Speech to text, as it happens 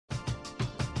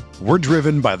We're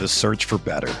driven by the search for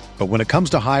better. But when it comes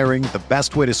to hiring, the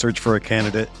best way to search for a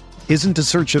candidate isn't to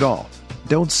search at all.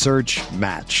 Don't search,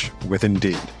 match with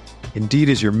Indeed. Indeed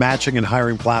is your matching and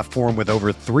hiring platform with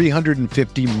over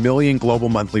 350 million global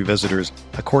monthly visitors,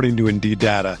 according to Indeed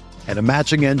data, and a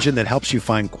matching engine that helps you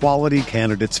find quality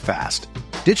candidates fast.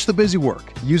 Ditch the busy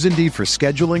work. Use Indeed for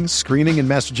scheduling, screening, and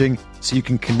messaging so you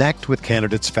can connect with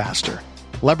candidates faster.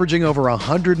 Leveraging over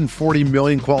 140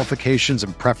 million qualifications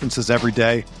and preferences every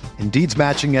day, Indeed's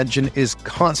matching engine is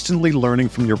constantly learning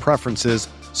from your preferences,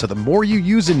 so the more you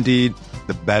use Indeed,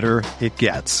 the better it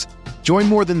gets. Join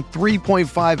more than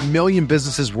 3.5 million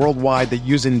businesses worldwide that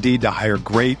use Indeed to hire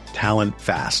great talent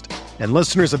fast. And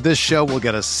listeners of this show will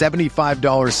get a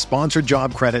 $75 sponsored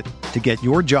job credit to get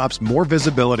your jobs more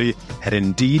visibility at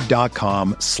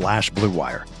Indeed.com/Blue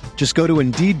Wire. Just go to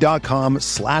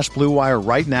Indeed.com/Blue Wire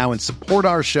right now and support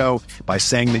our show by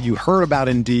saying that you heard about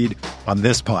Indeed on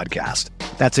this podcast.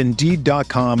 That's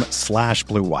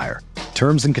Indeed.com/Blue Wire.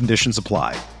 Terms and conditions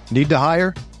apply. Need to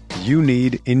hire? You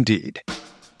need Indeed.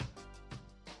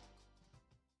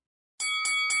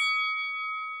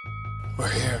 We're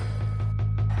here.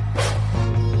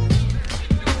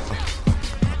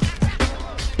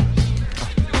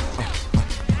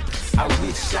 I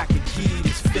wish I could give you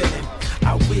this feeling.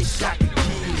 I wish I could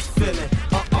give you this feeling.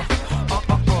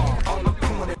 On the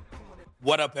corner.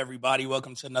 What up, everybody?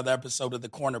 Welcome to another episode of the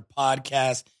Corner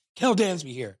Podcast. Kel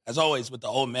Dansby here, as always, with the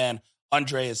old man,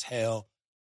 Andreas Hale.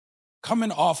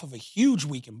 Coming off of a huge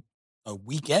weekend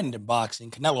in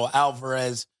boxing, Canelo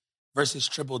Alvarez versus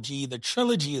Triple G. The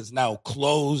trilogy is now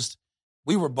closed.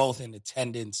 We were both in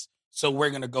attendance, so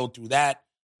we're going to go through that,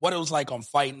 what it was like on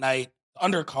fight night, the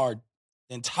undercard,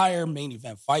 the entire main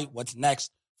event fight, what's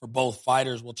next for both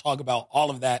fighters. We'll talk about all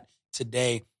of that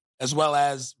today, as well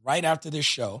as right after this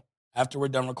show, after we're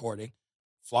done recording,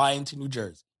 flying to New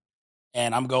Jersey.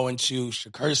 And I'm going to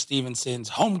Shakur Stevenson's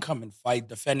homecoming fight,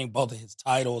 defending both of his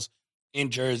titles in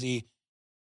Jersey.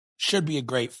 Should be a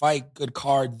great fight. Good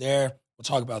card there. We'll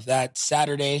talk about that.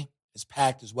 Saturday is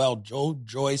packed as well. Joe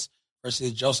Joyce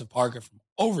versus Joseph Parker from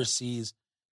overseas.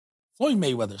 Floyd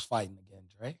Mayweather's fighting again,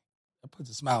 Dre. That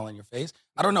puts a smile on your face.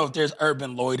 I don't know if there's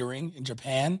urban loitering in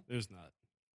Japan. There's not.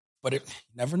 But you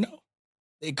never know.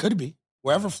 It could be.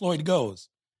 Wherever Floyd goes,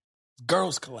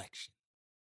 girls collection.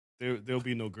 There'll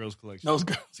be no girls collection. No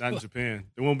girls Not in Japan.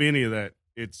 There won't be any of that.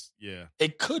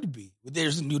 It could be.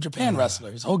 There's a New Japan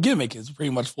wrestler. His whole gimmick is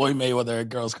pretty much Floyd Mayweather at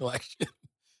girls collection.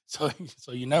 So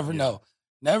you never know.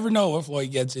 Never know what Floyd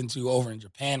gets into over in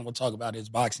Japan. We'll talk about his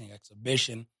boxing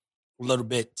exhibition a little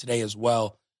bit today as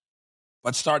well.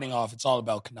 But starting off, it's all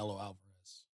about Canelo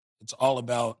Alvarez. It's all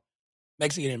about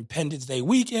Mexican Independence Day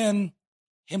weekend,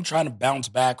 him trying to bounce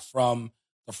back from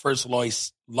the first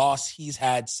loss he's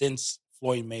had since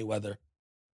Floyd Mayweather.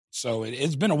 So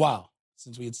it's been a while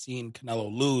since we had seen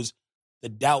Canelo lose. The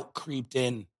doubt creeped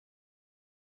in.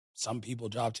 Some people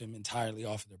dropped him entirely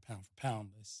off of their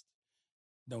pound-for-pound list.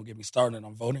 Don't get me started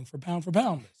on voting for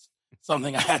pound-for-pound list.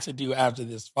 Something I had to do after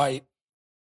this fight.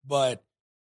 But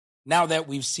now that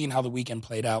we've seen how the weekend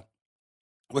played out,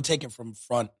 we'll take it from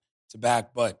front to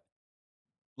back. But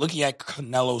looking at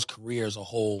Canelo's career as a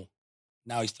whole,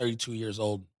 now he's 32 years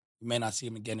old. We may not see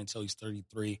him again until he's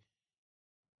 33.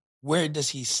 Where does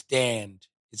he stand?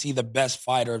 Is he the best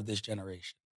fighter of this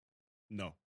generation?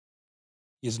 No.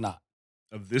 He's not.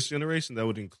 Of this generation, that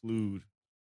would include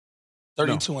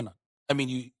 32 and under. I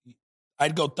mean,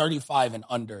 I'd go 35 and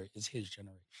under is his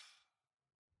generation.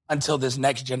 Until this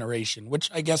next generation,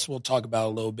 which I guess we'll talk about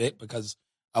a little bit because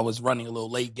I was running a little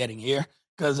late getting here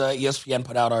because ESPN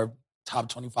put out our top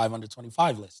 25 under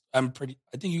 25 list. I think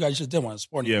you guys just did one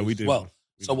sporting news we did. as well.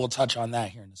 So we'll touch on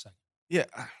that here in a second. Yeah,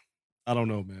 I don't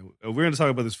know, man. We're going to talk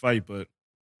about this fight, but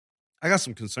I got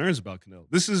some concerns about Canelo.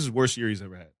 This is his worst year he's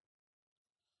ever had.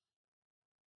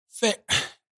 Fair.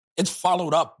 It's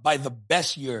followed up by the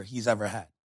best year he's ever had.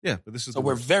 Yeah, but this is so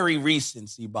we're very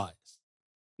recency biased.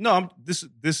 No,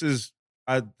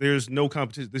 there's no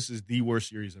competition. This is the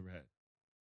worst year he's ever had.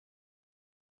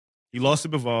 He lost to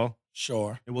Bivol.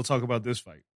 Sure. And we'll talk about this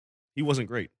fight. He wasn't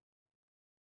great.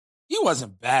 He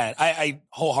wasn't bad. I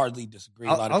wholeheartedly disagree.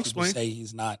 A lot of people say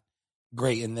he's not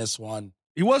great in this one.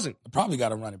 He wasn't. I probably got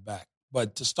to run it back.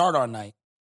 But to start our night,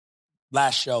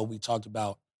 last show we talked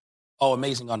about,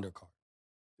 amazing undercard.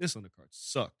 This undercard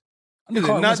sucked.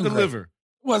 Undercard did not deliver. Great.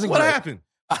 It wasn't what great. happened?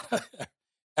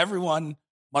 Everyone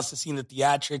must have seen the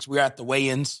theatrics. We were at the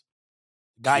weigh-ins.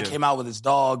 The guy came out with his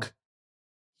dog.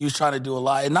 He was trying to do a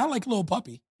lot. And not like a little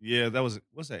puppy. Yeah, that was,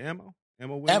 what's that, Ammo?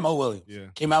 Ammo Williams. Yeah.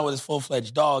 Came out with his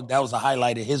full-fledged dog. That was a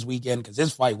highlight of his weekend because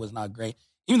his fight was not great.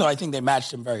 Even though I think they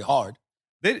matched him very hard.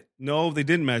 They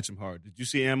didn't match him hard. Did you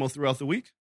see Ammo throughout the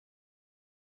week?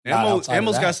 Not outside of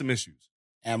Ammo's that. got some issues.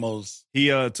 Ammo's. He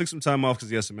took some time off because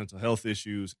he has some mental health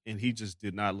issues, and he just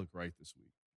did not look right this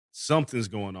week. Something's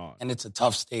going on. And it's a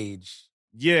tough stage.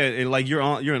 Yeah, and like you're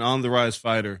an on the rise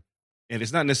fighter, and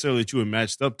it's not necessarily that you were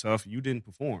matched up tough. You didn't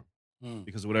perform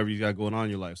because of whatever you got going on in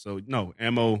your life. So no,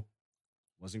 Ammo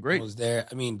wasn't great. Was there?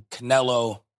 I mean,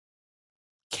 Canelo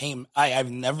came. I've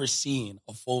never seen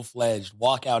a full-fledged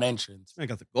walkout entrance. I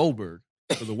got the Goldberg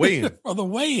for the weigh-in. For the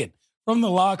weigh-in from the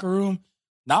locker room.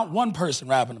 Not one person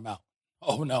rapping him out.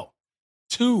 Oh no,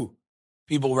 2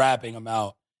 people rapping him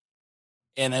out,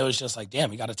 and it was just like, damn,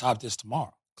 we got to top this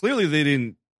tomorrow. Clearly, they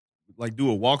didn't like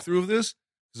do a walkthrough of this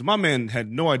because my man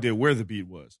had no idea where the beat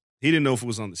was. He didn't know if it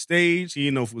was on the stage. He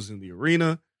didn't know if it was in the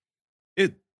arena.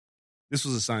 This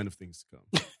was a sign of things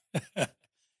to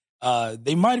come.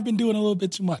 They might have been doing a little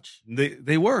bit too much.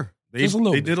 They were. Just a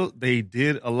little bit. They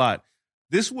did a lot.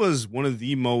 This was one of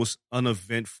the most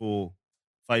uneventful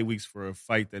fight weeks for a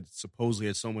fight that supposedly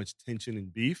had so much tension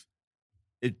and beef.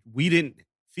 We didn't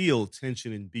feel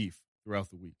tension and beef throughout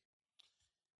the week.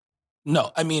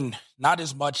 No, I mean, not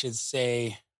as much as,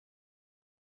 say,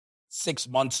 6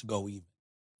 months ago even.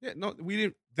 Yeah, no, we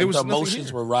didn't. The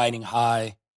emotions were riding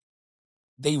high.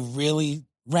 They really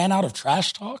ran out of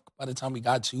trash talk by the time we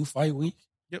got to fight week.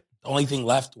 Yep. The only thing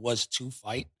left was to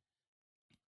fight.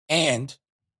 And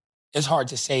it's hard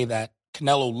to say that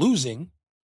Canelo losing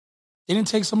didn't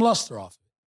take some luster off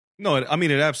it. No, I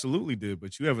mean, it absolutely did.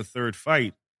 But you have a third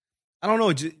fight. I don't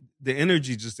know. The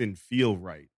energy just didn't feel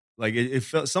right. Like it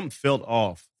felt, something felt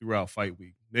off throughout fight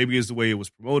week. Maybe it's the way it was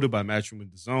promoted by Matchroom and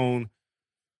DAZN.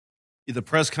 The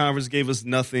press conference gave us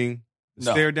nothing.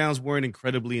 The stare downs weren't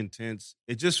incredibly intense.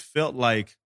 It just felt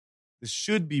like this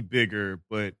should be bigger,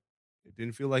 but it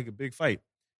didn't feel like a big fight.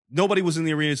 Nobody was in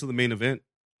the arena until the main event.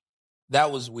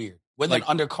 That was weird. With an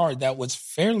undercard that was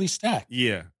fairly stacked.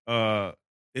 Yeah.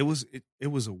 It was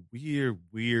a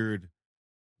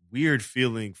weird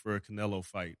feeling for a Canelo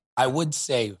fight. I would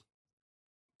say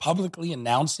publicly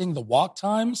announcing the walk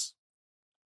times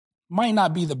might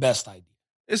not be the best idea.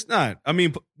 It's not. I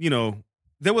mean,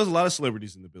 there was a lot of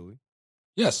celebrities in the building.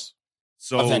 Yes.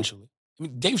 So eventually. I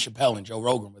mean, Dave Chappelle and Joe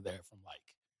Rogan were there from like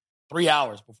 3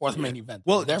 hours before the main event.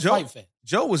 Well, they're fight fans.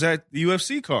 Joe was at the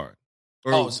UFC card.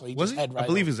 So he was I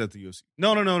believe he was at the UFC.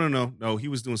 No. No, he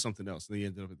was doing something else, and he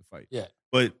ended up at the fight. Yeah.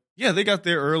 But, yeah, they got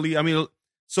there early. I mean,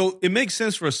 so it makes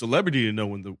sense for a celebrity to know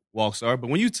when the walks are, but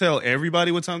when you tell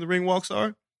everybody what time the ring walks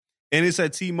are, and it's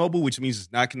at T-Mobile, which means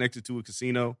it's not connected to a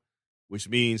casino, which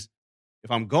means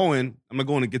if I'm not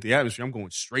going to get the atmosphere. I'm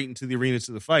going straight into the arena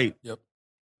to the fight. Yep.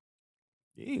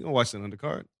 You ain't going to watch that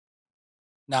undercard.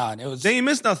 Nah, they ain't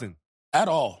missed nothing. At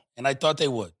all, and I thought they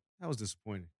would. That was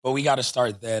disappointing. But we got to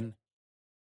start then.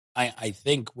 I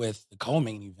think with the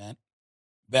co-main event,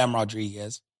 Bam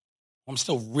Rodriguez, I'm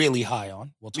still really high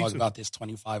on. We'll talk about this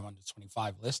 25 under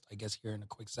 25 list, I guess, here in a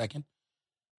quick second.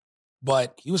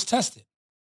 But he was tested.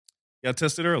 Yeah,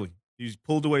 tested early. He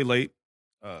pulled away late.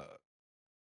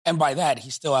 And by that,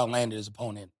 he still outlanded his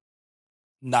opponent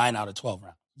 9 out of 12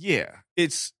 rounds. Yeah.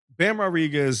 It's Bam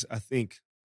Rodriguez, I think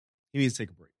he needs to take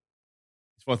a break.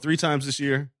 He's fought 3 times this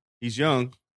year. He's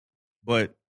young,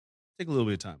 but take a little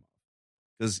bit of time off.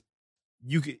 Because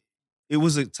it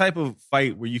was a type of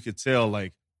fight where you could tell,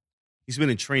 like, he's been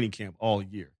in training camp all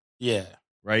year. Yeah.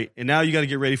 Right? And now you got to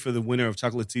get ready for the winner of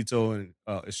Chocolatito and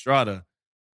Estrada.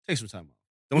 Take some time off.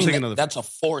 Don't take another. That's a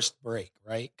forced break,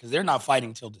 right? Because they're not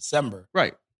fighting till December.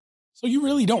 Right. So you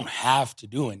really don't have to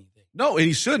do anything. No, and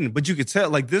he shouldn't. But you could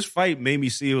tell, like, this fight made me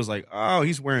see it was like, oh,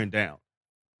 he's wearing down.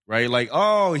 Right? Like,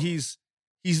 oh, he's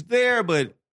there,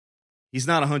 but he's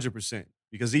not 100%.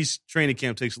 Because each training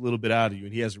camp takes a little bit out of you,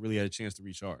 and he hasn't really had a chance to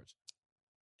recharge.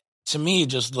 To me, it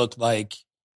just looked like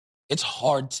it's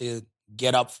hard to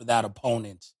get up for that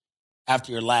opponent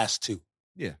after your last 2.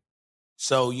 Yeah.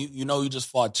 So you just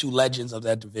fought 2 legends of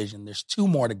that division. There's 2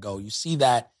 more to go. You see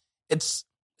that it's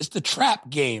the trap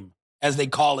game, as they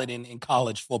call it in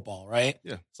college football, right?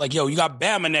 Yeah. It's like, yo, you got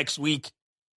Bama next week,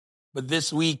 but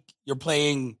this week you're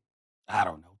playing, I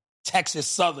don't know, Texas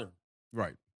Southern.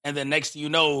 Right. And then next thing you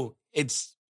know,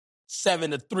 it's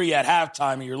 7-3 at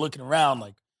halftime, and you're looking around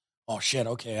like, oh shit,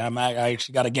 okay, I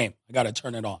actually got a game. I got to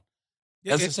turn it on.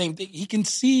 Yeah, that's the same thing. He can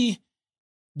see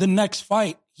the next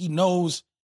fight. He knows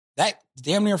that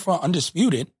damn near front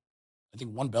undisputed. I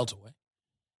think 1 belt away.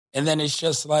 And then it's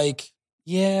just like,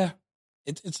 yeah,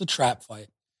 it's a trap fight.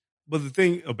 But the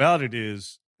thing about it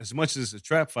is, as much as it's a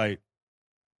trap fight,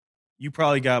 you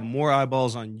probably got more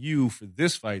eyeballs on you for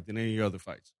this fight than any other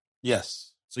fights.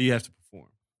 Yes. So you have to perform.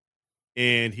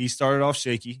 And he started off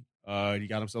shaky. He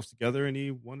got himself together, and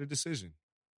he won the decision.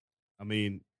 I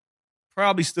mean,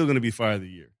 probably still going to be fight of the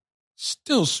year.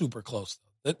 Still super close,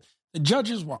 though. The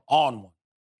judges were on one.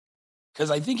 Because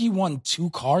I think he won 2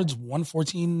 cards,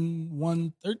 114,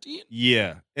 113.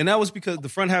 Yeah. And that was because the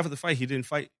front half of the fight, he didn't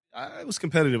fight. It was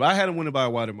competitive. I had him winning by a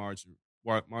wider margin,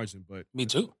 but Me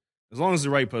too. as long as the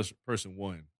right person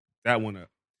won, that one up.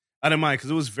 I didn't mind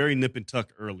because it was very nip and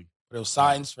tuck early. But it was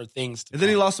signs for things to And then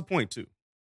he lost a point, too.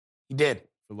 He did.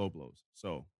 For low blows.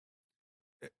 So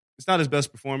it's not his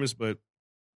best performance, but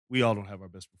we all don't have our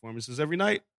best performances every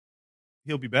night.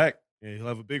 He'll be back, and he'll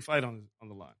have a big fight on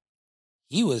the line.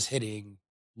 He was hitting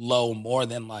low more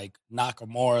than like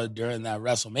Nakamura during that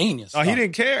WrestleMania stuff. He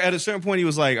didn't care. At a certain point, he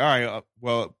was like, all right,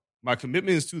 well, my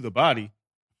commitment is to the body.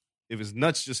 If his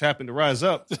nuts just happen to rise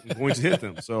up, I'm going to hit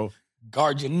them. So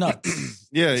guard your nuts.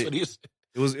 Yeah. That's what he said.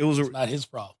 It was not his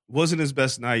problem. It wasn't his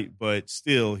best night, but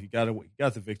still, he got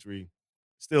the victory.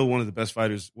 Still one of the best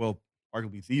fighters, well,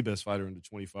 arguably the best fighter under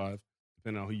 25,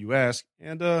 depending on who you ask,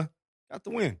 and got the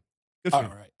win. Good for All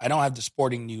him. right. I don't have the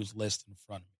sporting news list in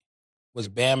front of me. Was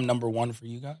Bam number 1 for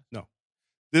you guys? No.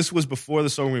 This was before the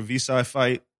Sorghum Visai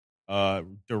fight,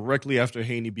 directly after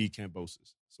Haney beat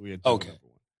Kambosos. So we had Devin number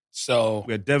 1. So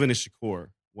we had Devin and Shakur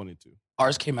 1 and 2.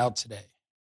 Ours came out today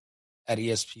at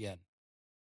ESPN.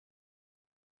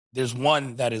 There's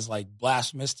one that is like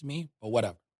blasphemous to me, but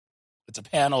whatever. It's a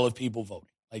panel of people voting,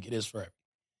 like it is for everyone.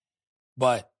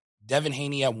 But Devin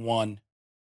Haney at 1,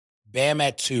 Bam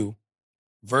at 2,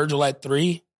 Virgil at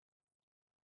 3,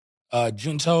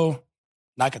 Junto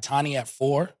Nakatani at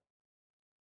 4,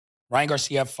 Ryan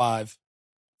Garcia at 5,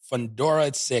 Fundora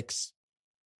at 6,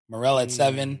 Morel at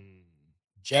 7,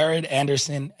 Jared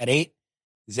Anderson at 8,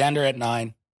 Xander at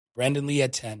 9, Brandon Lee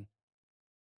at 10,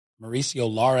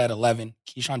 Mauricio Lara at 11,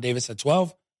 Keyshawn Davis at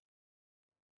 12,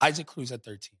 Isaac Cruz at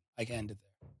 13. I can end it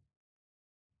there.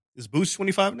 Is Boots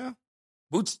 25 now?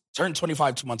 Boots turned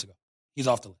 25 2 months ago. He's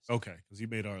off the list. Okay, because he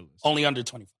made our list. Only under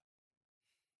 25.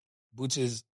 Boots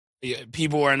is,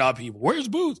 people are not people. Where's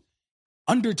Boots?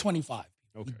 Under 25.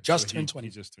 Okay. He just turned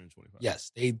 25. He just turned 25.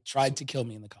 Yes, they tried to kill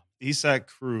me in the comments. Isaac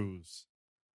Cruz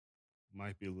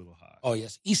might be a little high. Oh,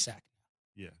 yes, Isak.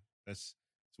 Yeah, it's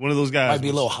one of those guys. Might be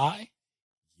a little high.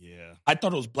 Yeah. I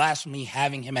thought it was blasphemy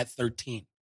having him at 13.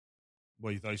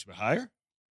 Well, you thought he should be higher?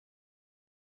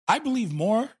 I believe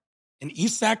more in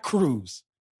Isaac Cruz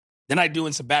than I do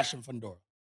in Sebastian Fundora.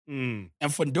 And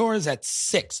Fundora's at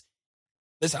 6.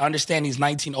 Listen, I understand he's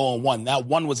 19-0-1. That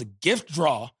one was a gift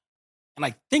draw. And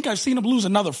I think I've seen him lose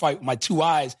another fight with my 2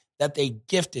 eyes that they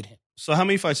gifted him. So how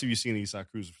many fights have you seen in Isaac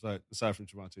Cruz aside from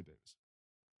Gervonta Davis?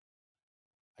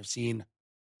 I've seen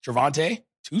Gervonta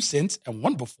 2 since and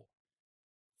 1 before.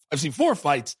 I've seen 4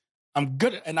 fights. I'm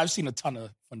good, and I've seen a ton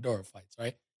of Fundora fights,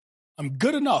 right? I'm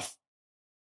good enough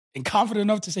and confident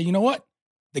enough to say, you know what?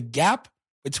 The gap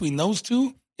between those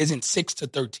two isn't 6 to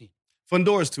 13.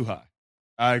 Fundora's too high.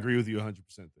 I agree with you 100%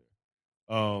 there.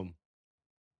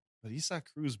 But Isaac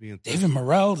Cruz being 13. David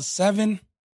Morrell, 7.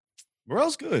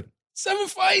 Morrell's good. 7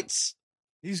 fights.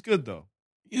 He's good, though.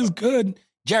 He's good.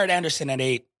 Jared Anderson at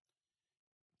 8.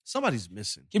 Somebody's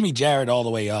missing. Give me Jared all the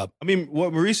way up. I mean,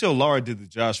 what Mauricio Lara did to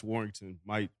Josh Warrington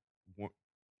might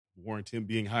warrant him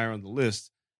being higher on the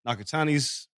list.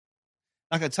 Nakatani's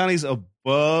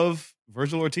above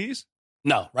Virgil Ortiz?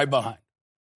 No, right behind.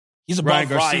 He's above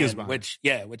Ryan,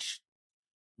 which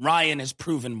Ryan has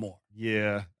proven more.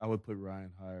 Yeah, I would put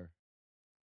Ryan higher.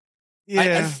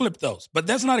 Yeah. I flip those, but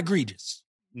that's not egregious.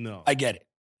 No. I get it.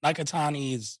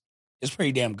 Nakatani is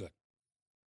pretty damn good.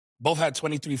 Both had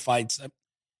 23 fights.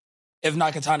 If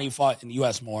Nakatani fought in the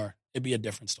U.S. more, it'd be a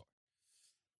different story.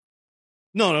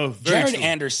 No. Jared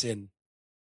Anderson,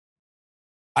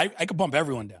 I could bump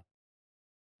everyone down.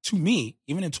 To me,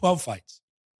 even in 12 fights,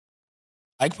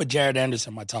 I could put Jared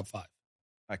Anderson in my top 5.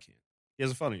 I can't. He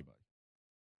hasn't fought anybody.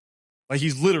 Like,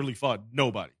 he's literally fought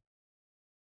nobody.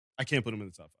 I can't put him in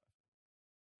the top 5.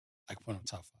 I could put him in the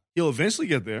top 5. He'll eventually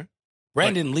get there.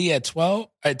 Brandon Lee at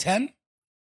 10.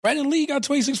 Brandon Lee got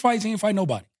 26 fights. He ain't fight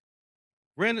nobody.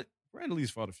 Brandon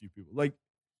Lee's fought a few people. Like,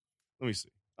 let me see.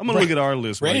 I'm going to look at our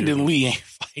list. Brandon Lee ain't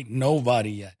fight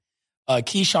nobody yet.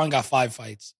 Keyshawn got 5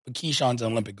 fights, but Keyshawn's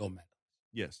an Olympic gold medal.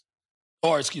 Yes.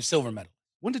 Or, silver medal.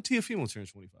 When did Teofimo turn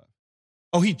 25?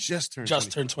 Oh, he just turned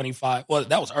 25. Turned 25. Well,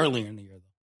 that was earlier in the year, though.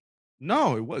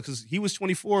 No, it was because he was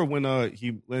 24 when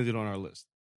he landed on our list.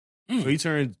 So he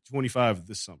turned 25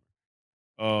 this summer.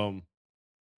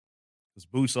 Because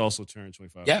Boots also turned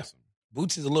 25 this summer.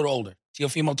 Boots is a little older.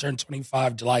 Teofimo turned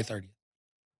 25 July 30th.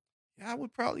 Yeah, I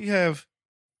would probably have...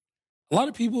 A lot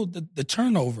of people, the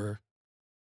turnover...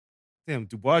 Damn,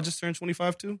 Dubois just turned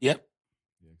 25 too? Yep.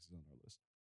 Yeah, he's on our list.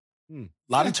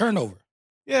 A lot of turnover.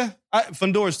 Yeah,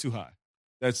 Fundora's too high.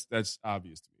 That's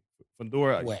obvious to me.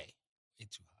 Fedora, Way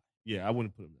too high. Yeah, I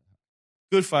wouldn't put him that high.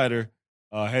 Good fighter.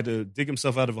 Had to dig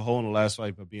himself out of a hole in the last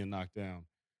fight by being knocked down.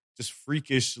 Just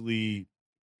freakishly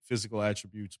physical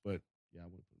attributes, but yeah, I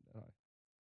wouldn't put him that high.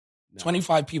 No.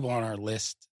 25 people on our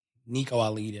list. Nico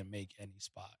Ali didn't make any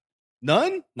spot.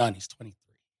 None? None. He's 23.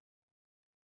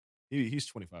 He's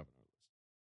 25 on our list.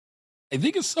 I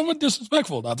think it's somewhat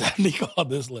disrespectful not to have Nico on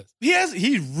this list.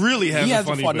 He really hasn't He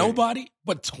hasn't fought day. nobody,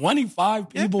 but 25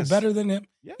 people better than him.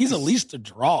 Yes. He's at least a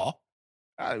draw.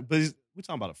 But we're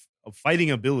talking about a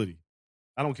fighting ability.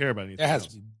 I don't care about anything There has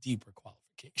else. to be deeper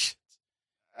qualifications.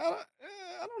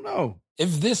 I don't know.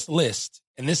 If this list,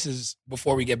 and this is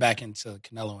before we get back into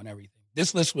Canelo and everything,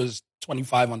 this list was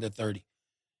 25 under 30.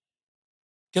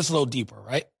 Gets a little deeper,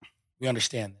 right? We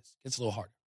understand this. Gets a little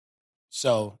harder.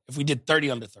 So if we did 30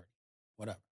 under 30,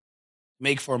 whatever.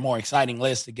 Make for a more exciting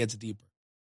list, it gets deeper.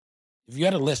 If you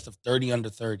had a list of 30 under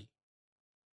 30,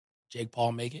 Jake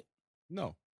Paul make it?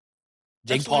 No.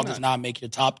 Jake Paul does not make your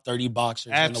top 30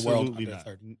 boxers in the world under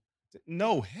 30.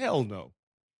 No, hell no.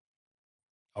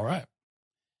 All right.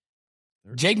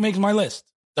 Jake makes my list.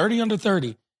 30 under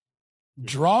 30.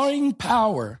 Drawing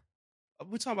power.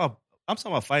 I'm talking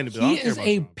about fighting. He is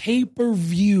a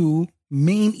pay-per-view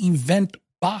main event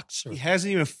boxer. He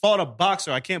hasn't even fought a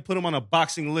boxer. I can't put him on a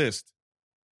boxing list.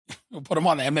 We'll put him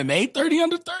on the MMA 30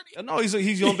 under 30? No, he's going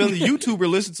to be on the YouTuber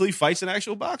list until he fights an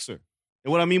actual boxer.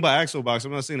 And what I mean by actual boxer,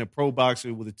 I'm not saying a pro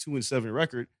boxer with a 2-7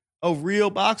 record. A real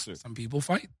boxer. Some people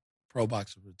fight pro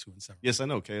boxers with 2-7. Yes, I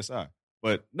know, KSI.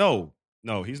 But no,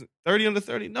 he's 30 under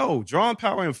 30. No, drawing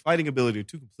power and fighting ability are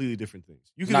two completely different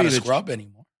things. He's not a scrub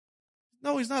anymore.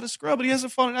 No, he's not a scrub, but he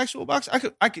hasn't fought an actual boxer.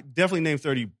 I could definitely name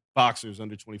 30 boxers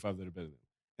under 25 that are better than him.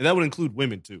 And that would include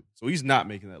women, too. So he's not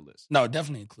making that list. No,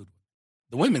 definitely include women.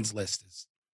 The women's list is,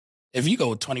 if you go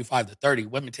with 25 to 30,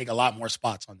 women take a lot more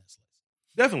spots on this list.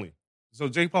 Definitely. So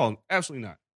Jake Paul, absolutely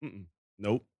not.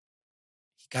 Nope.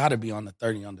 He got to be on the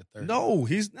 30 under 30. No,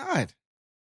 he's not.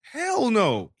 Hell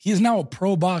no. He is now a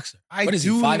pro boxer. I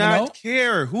do not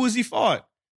care. Who has he fought?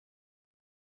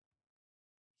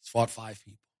 He's fought 5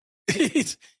 people.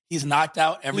 He's knocked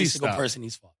out every single person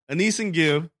he's fought. Anees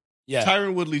Gibb. Yeah.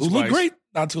 Tyron Woodley who looked great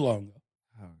not too long ago.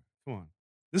 Oh, come on.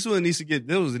 This was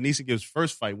Anees Gibb's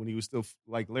first fight when he was still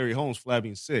like Larry Holmes, flabby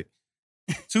and sick.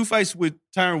 2 fights with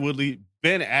Tyron Woodley,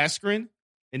 Ben Askren,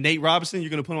 and Nate Robinson. You're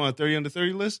going to put him on a 30 under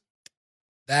 30 list?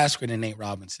 The Askren and Nate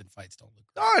Robinson fights don't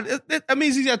look good. That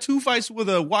means he's got 2 fights with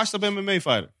a washed-up MMA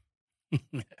fighter.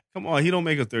 Come on, he don't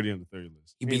make a 30 under 30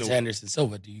 list. He beats Anderson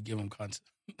Silva. Do you give him do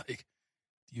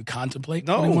you contemplate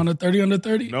putting him on a 30 under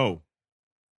 30? No.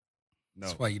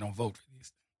 That's why you don't vote for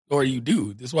these things. Or you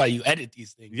do. That's why you edit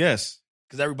these things. Yes.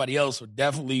 Because everybody else would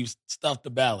definitely stuff the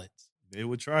ballots. They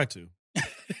would try to.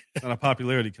 It's not a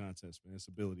popularity contest, man. It's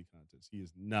an ability contest. He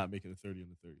is not making a 30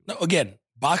 under 30 list. No, again,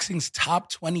 boxing's top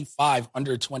 25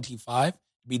 under 25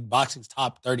 be boxing's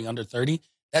top 30 under 30.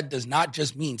 That does not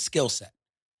just mean skill set.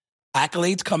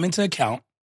 Accolades come into account.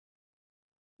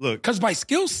 Look. Because by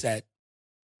skill set,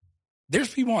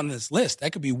 there's people on this list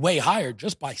that could be way higher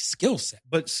just by skill set.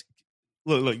 But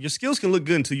look, your skills can look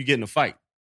good until you get in a fight.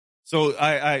 So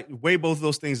I weigh both of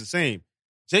those things the same.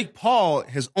 Jake Paul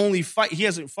has he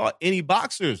hasn't fought any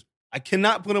boxers. I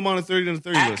cannot put him on a 30 under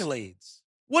 30 list. Accolades.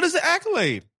 What is the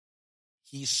accolade?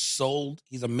 He's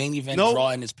a main event draw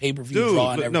in his pay-per-view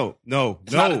draw. No.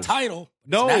 It's not a title.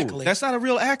 No, that's not a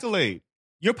real accolade.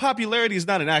 Your popularity is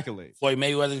not an accolade. Floyd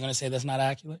Mayweather's going to say that's not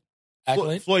accolade?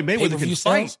 Floyd Mayweather can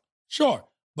fight. Sure.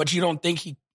 But you don't think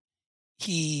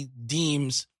he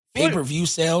deems pay-per-view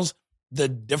sales the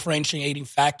differentiating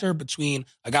factor between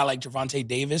a guy like Gervonta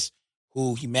Davis,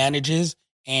 who he manages,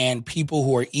 and people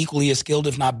who are equally as skilled,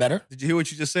 if not better? Did you hear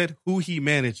what you just said? Who he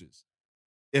manages.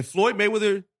 If Floyd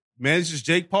Mayweather manages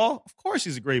Jake Paul, of course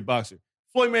he's a great boxer.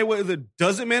 Floyd Mayweather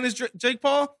doesn't manage Jake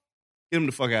Paul, get him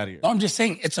the fuck out of here. No, I'm just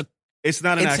saying it's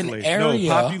not an accolade. An area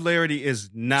no, popularity is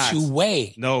not. To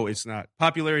weigh. No, it's not.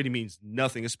 Popularity means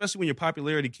nothing, especially when your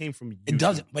popularity came from YouTube. It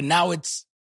doesn't. But now it's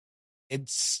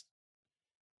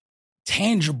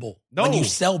tangible when you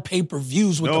sell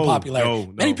pay-per-views with the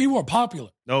popularity. Many people are popular.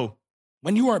 No.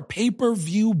 When you are a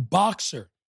pay-per-view boxer,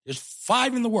 there's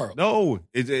 5 in the world. No,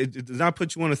 it does not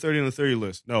put you on a 30 on the 30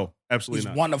 list. No, absolutely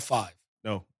not. He's 1 of 5.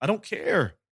 No, I don't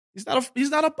care. He's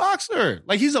not a boxer.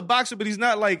 Like, he's a boxer, but he's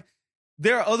not like,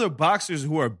 there are other boxers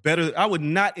who are better. I would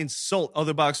not insult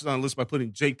other boxers on the list by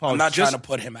putting Jake Paul. I'm not trying to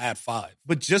put him at 5.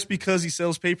 But just because he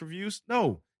sells pay-per-views?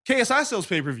 No. KSI sells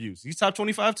pay-per-views. He's top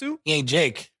 25 too? He ain't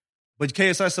Jake. But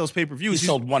KSI sells pay-per-views. He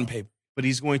sold 1 pay-per-view. But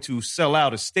he's going to sell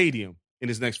out a stadium in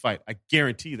his next fight. I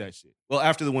guarantee that shit. Well,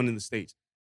 after the one in the States.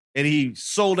 And he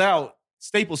sold out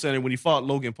Staples Center when he fought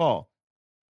Logan Paul.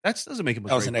 That doesn't make him a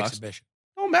That was great an boxer. exhibition.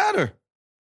 Don't matter.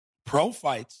 Pro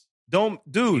fights.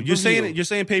 Dude, you're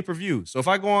saying pay-per-view. So if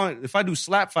I do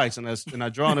slap fights and I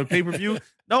draw on a pay-per-view,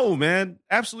 no, man,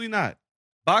 absolutely not.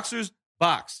 Boxers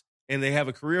box, and they have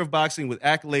a career of boxing with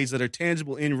accolades that are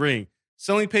tangible in ring.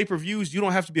 Selling pay-per-views, you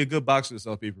don't have to be a good boxer to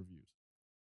sell pay-per-views.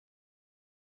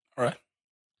 All right.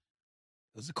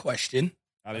 There's a question.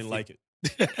 I didn't like it.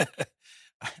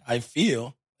 I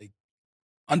feel like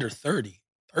under 30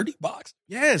 bucks.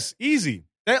 Yes, easy.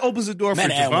 That opens the door Men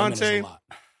for and women is a Javante, lot.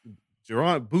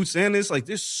 Gerard, Boots Ennis. Like,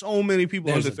 there's so many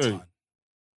people There's under a 30. ton.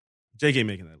 Jake ain't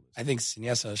making that list. I think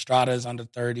Siniesa Estrada is under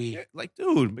 30. Yeah, like,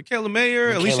 dude, Michaela Mayer,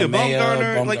 Michaela Alicia Mayer,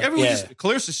 Baumgartner, like everyone yeah. just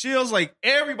Clarissa Shields, like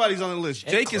everybody's on the list.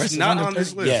 Jake is Chris not under on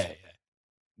this 30. list. Yeah.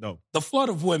 No. The flood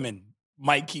of women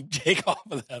might keep Jake off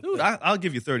of that. Dude, I'll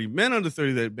give you 30 men under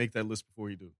 30 that make that list before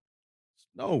you do.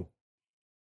 No.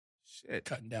 Shit.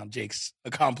 Cutting down Jake's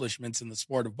accomplishments in the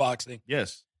sport of boxing.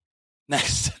 Yes.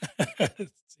 Next.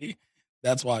 See?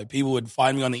 That's why people would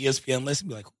find me on the ESPN list and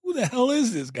be like, who the hell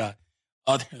is this guy?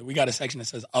 We got a section that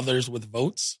says others with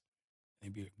votes.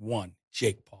 Maybe one,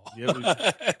 Jake Paul.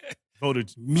 Yeah,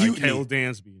 voted Mutiny.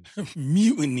 Dansby.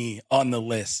 Mutiny on the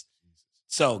list.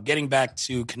 So getting back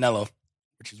to Canelo,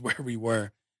 which is where we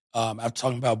were, I'm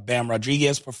talking about Bam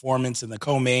Rodriguez's performance in the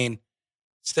co-main,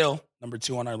 still number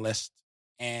 2 on our list,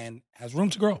 and has room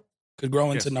to grow. Could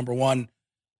grow into number 1.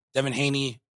 Devin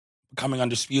Haney becoming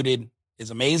undisputed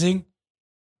is amazing,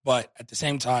 but at the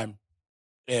same time,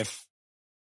 if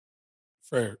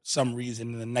for some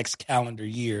reason in the next calendar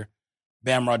year,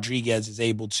 Bam Rodriguez is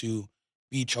able to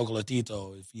beat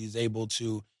Chocolatito, if he's able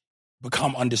to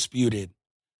become undisputed,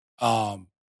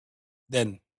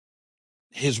 then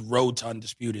his road to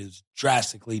undisputed is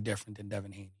drastically different than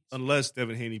Devin Haney's. Unless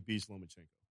Devin Haney beats Lomachenko.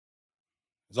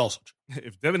 It's also true.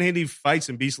 If Devin Haney fights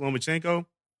and beats Lomachenko,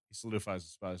 he solidifies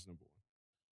his spot as number 1.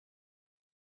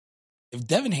 If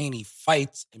Devin Haney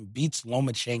fights and beats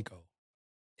Lomachenko,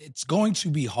 it's going to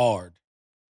be hard.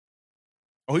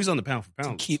 Oh, he's on the pound for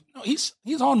pound. He's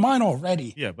on mine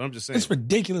already. Yeah, but I'm just saying. It's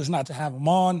ridiculous not to have him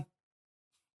on.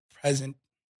 Present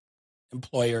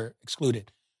employer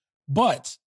excluded.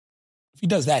 But if he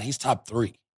does that, he's top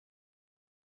 3.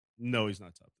 No, he's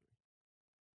not top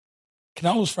 3.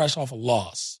 Canelo's fresh off a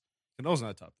loss. Canelo's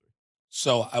not top 3.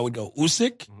 So I would go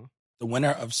Usyk, the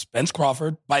winner of Spence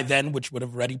Crawford, by then, which would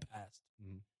have already passed.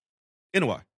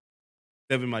 Inoue.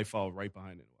 Devin might fall right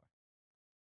behind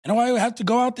Inoue. Inoue would have to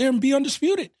go out there and be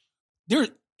undisputed.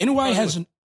 Inoue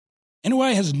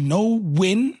has no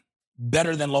win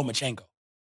better than Lomachenko.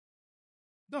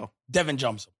 No. Devin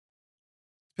jumps him.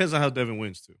 Depends on how Devin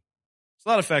wins, too. There's a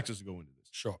lot of factors to go into this.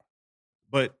 Sure.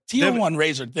 But Tio won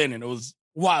razor thin, and it was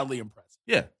wildly impressive.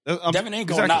 Yeah. Devin ain't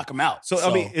going to knock him out. So,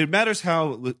 I mean, it matters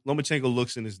how Lomachenko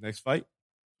looks in his next fight.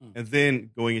 And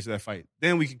then going into that fight.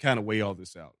 Then we can kind of weigh all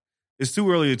this out. It's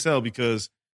too early to tell because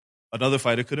another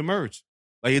fighter could emerge.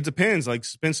 Like, it depends. Like,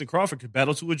 Spence and Crawford could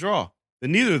battle to a draw.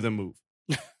 Then neither of them move.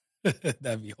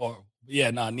 That'd be horrible. But yeah,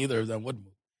 neither of them would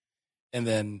move. And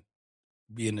then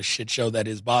be in the shit show that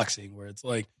is boxing where it's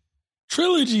like,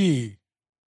 trilogy.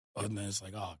 And then it's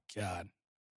like, oh, God.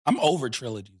 I'm over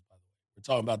trilogies, by the way. We're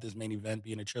talking about this main event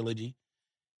being a trilogy.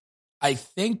 I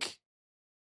think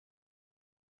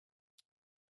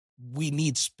we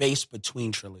need space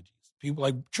between trilogies. People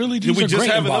like trilogies. Did we are just great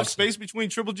have in enough boxing. space between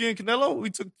Triple G and Canelo? We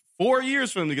took 4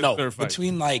 years for him to get a third fight.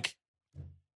 Between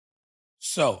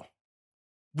so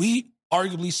we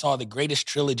arguably saw the greatest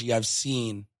trilogy I've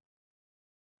seen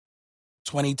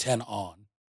 2010 on,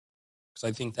 because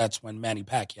I think that's when Manny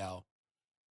Pacquiao,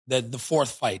 the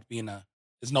fourth fight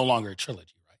is no longer a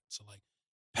trilogy, right? So like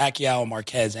Pacquiao and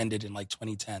Marquez ended in like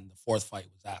 2010. The fourth fight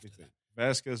was after that.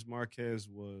 Vasquez Marquez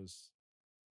was.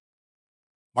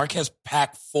 Marquez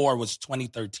Pac 4 was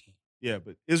 2013. Yeah,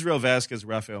 but Israel Vasquez,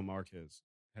 Rafael Marquez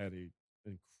had an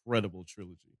incredible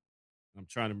trilogy. I'm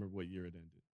trying to remember what year it ended.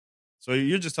 So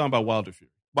you're just talking about Wilder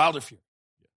Fury. Wilder Fury.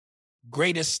 Yeah.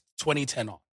 Greatest 2010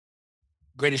 on.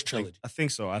 Greatest trilogy. I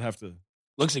think so. I'd have to.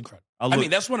 Looks incredible. I mean,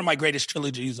 that's one of my greatest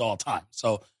trilogies of all time.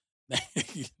 So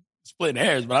splitting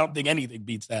hairs, but I don't think anything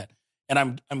beats that.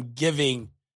 And I'm giving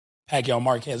Pacquiao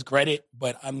Marquez credit,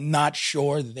 but I'm not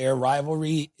sure their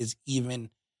rivalry is even.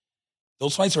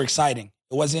 Those fights are exciting.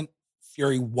 It wasn't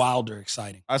Fury Wilder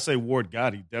exciting. I say Ward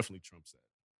Gotti definitely trumps that.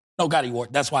 No, Gotti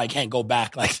Ward. That's why I can't go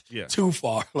back too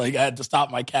far. Like I had to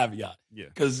stop my caveat. Yeah.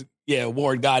 Because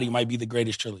Ward Gotti might be the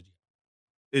greatest trilogy.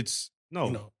 It's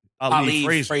Ali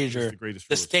Frazier is the greatest.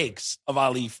 The stakes of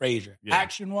Ali Frazier. Yeah.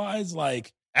 Action wise,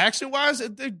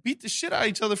 they beat the shit out of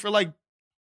each other for like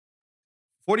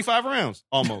 45 rounds.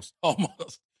 Almost.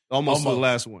 Almost the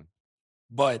last one.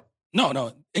 But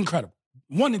no, incredible.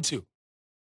 1 and 2,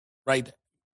 right there.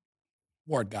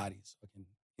 Ward Gotti's fucking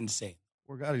insane.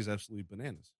 Ward Gotti's absolutely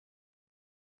bananas.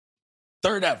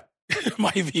 Third ever.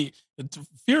 Might be.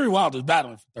 Fury Wilder's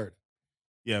battling for third.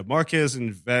 Yeah, Marquez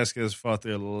and Vasquez fought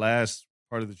their last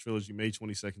part of the trilogy, May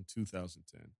 22nd,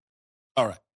 2010. All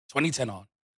right, 2010 on.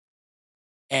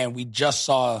 And we just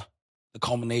saw the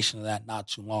culmination of that not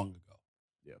too long ago.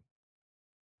 Yeah.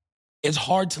 It's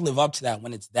hard to live up to that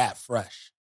when it's that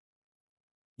fresh.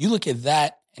 You look at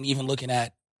that, and even looking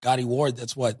at Gotti Ward,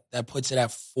 that puts it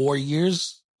at 4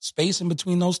 years space in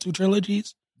between those two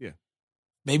trilogies. Yeah.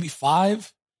 Maybe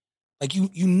 5. Like, you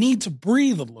need to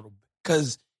breathe a little bit,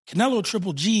 because Canelo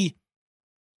Triple G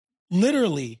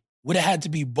literally would have had to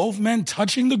be both men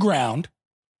touching the ground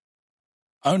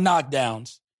on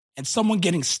knockdowns and someone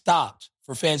getting stopped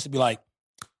for fans to be like,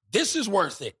 this is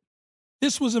worth it.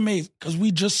 This was amazing, because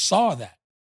we just saw that.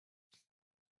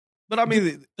 But I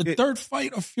mean, the third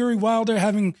fight of Fury Wilder,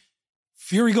 having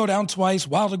Fury go down twice,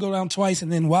 Wilder go down twice,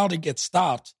 and then Wilder gets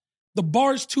stopped. The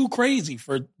bar's too crazy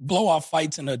for blow-off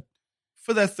fights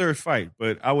for that third fight.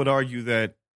 But I would argue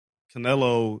that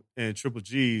Canelo and Triple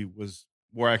G was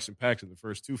more action-packed in the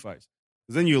first 2 fights.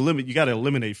 Because then you got to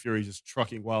eliminate Fury just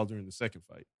trucking Wilder in the second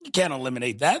fight. You can't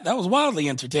eliminate that. That was wildly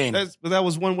entertaining. But that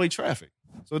was one-way traffic.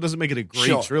 So it doesn't make it a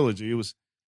great trilogy.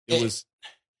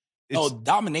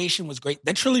 Domination was great.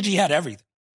 That trilogy had everything.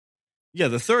 Yeah,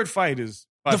 the third fight is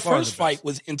by far first fight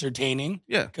was entertaining.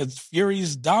 Yeah. Because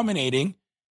Fury's dominating,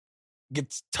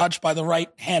 gets touched by the right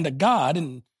hand of God,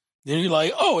 and then you're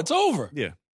like, oh, it's over.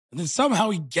 Yeah. And then somehow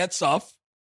he gets up,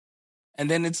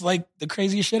 and then it's like the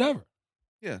craziest shit ever.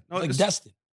 Yeah. No, like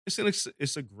destined.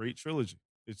 It's a great trilogy.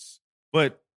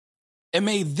 But it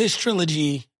made this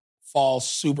trilogy fall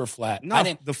super flat. No,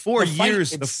 the 4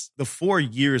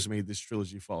 years made this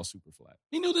trilogy fall super flat.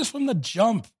 We knew this from the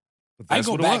jump. I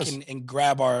go back and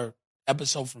grab our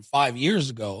episode from 5 years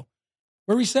ago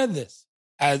where we said this.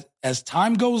 As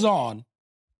time goes on,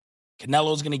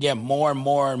 Canelo's going to get more and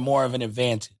more and more of an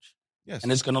advantage. Yes.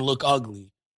 And it's going to look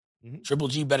ugly. Mm-hmm. Triple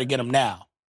G better get him now.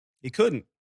 He couldn't.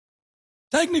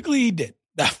 Technically, he did.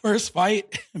 That first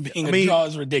fight being a draw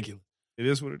is ridiculous. It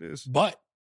is what it is. But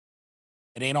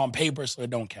it ain't on paper, so it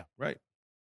don't count. Right.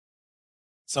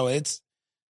 So it's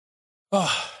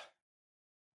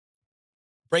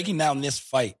breaking down this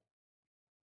fight.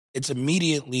 It's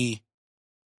immediately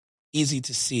easy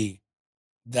to see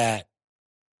that,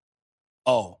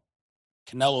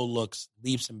 Canelo looks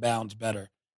leaps and bounds better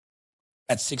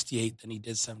at 68 than he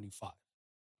did 75.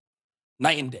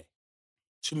 Night and day,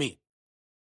 to me.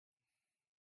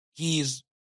 He's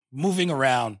moving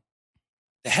around.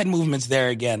 The head movement's there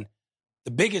again.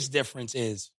 The biggest difference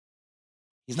is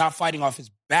he's not fighting off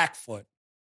his back foot.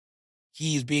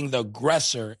 He's being the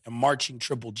aggressor and marching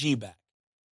Triple G back.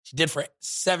 He did for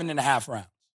 7.5 rounds.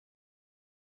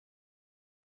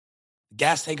 The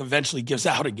gas tank eventually gives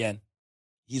out again.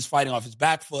 He's fighting off his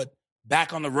back foot,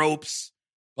 back on the ropes,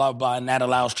 blah, blah, and that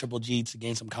allows Triple G to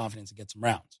gain some confidence and get some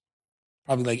rounds.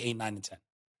 Probably like 8, 9, and 10.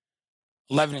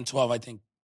 11 and 12, I think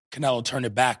Canelo turned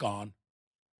it back on.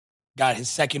 Got his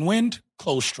second wind,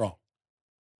 closed strong.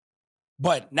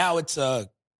 But now it's a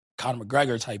Conor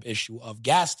McGregor type issue of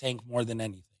gas tank more than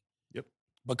anything. Yep.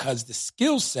 Because the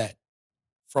skill set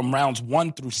from rounds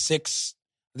 1 through 6,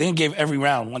 I think it gave every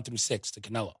round 1 through 6 to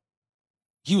Canelo.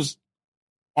 He was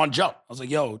on jump. I was like,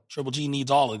 yo, Triple G needs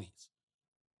all of these.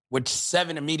 Which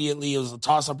 7 immediately, it was a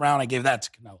toss-up round. I gave that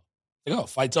to Canelo. Like,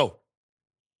 fight's over.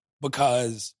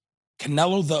 Because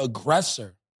Canelo, the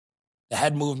aggressor, the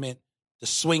head movement, the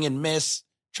swing and miss,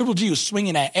 Triple G was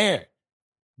swinging at air.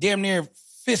 Damn near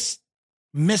fist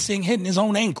missing, hitting his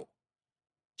own ankle.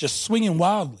 Just swinging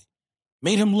wildly.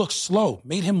 Made him look slow.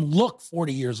 Made him look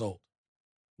 40 years old.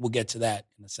 We'll get to that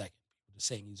in a second. Just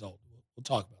saying he's old. We'll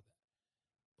talk about that.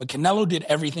 But Canelo did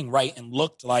everything right and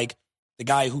looked like the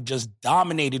guy who just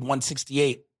dominated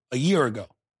 168 a year ago.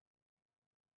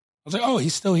 I was like,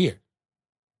 he's still here.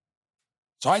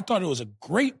 So I thought it was a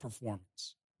great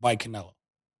performance by Canelo.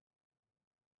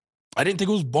 I didn't think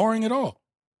it was boring at all.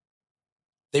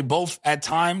 They both, at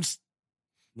times,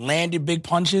 landed big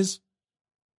punches.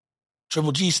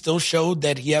 Triple G still showed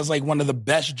that he has like one of the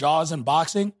best jaws in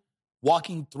boxing,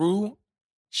 walking through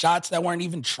shots that weren't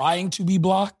even trying to be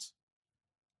blocked.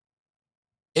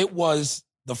 It was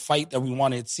the fight that we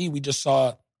wanted to see. We just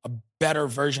saw a better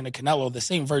version of Canelo, the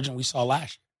same version we saw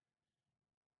last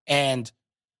year. And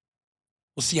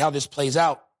we'll see how this plays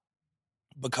out,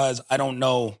 because I don't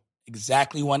know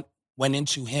exactly what went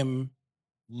into him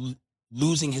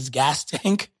losing his gas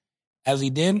tank as he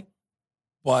did,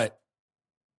 but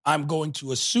I'm going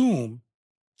to assume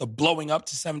the blowing up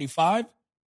to 75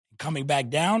 coming back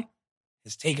down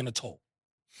has taken a toll.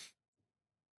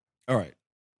 All right.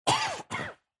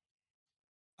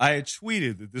 I had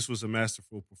tweeted that this was a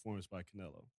masterful performance by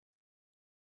Canelo.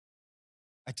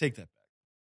 I take that back.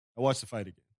 I watched the fight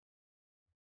again.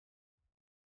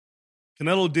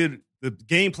 Canelo the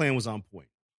game plan was on point.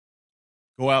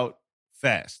 Go out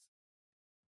fast.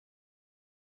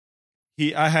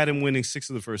 I had him winning 6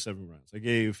 of the first 7 rounds. I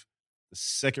gave the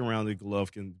second round to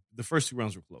Golovkin. The first 2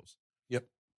 rounds were close. Yep.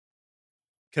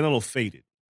 Canelo faded.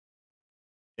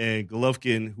 And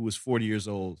Golovkin, who was 40 years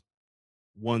old,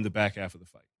 won the back half of the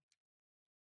fight.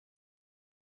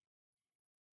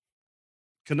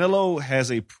 Canelo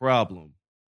has a problem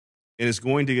and is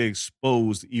going to get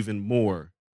exposed even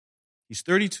more. He's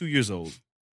 32 years old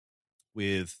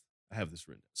with, I have this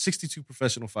written, 62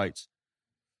 professional fights,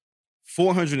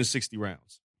 460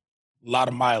 rounds. A lot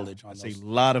of mileage on That's a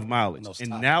lot of mileage.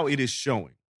 And now it is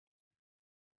showing.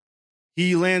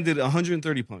 He landed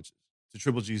 130 punches to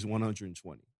Triple G's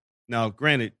 120. Now,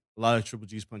 granted, a lot of Triple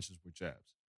G's punches were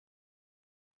jabs.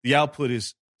 The output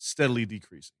is steadily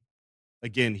decreasing.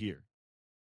 Again here.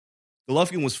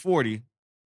 Golovkin was 40,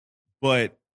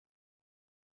 but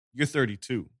you're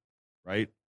 32, right?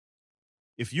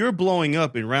 If you're blowing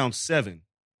up in round 7,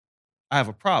 I have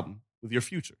a problem with your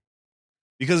future.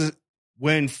 Because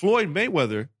when Floyd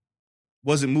Mayweather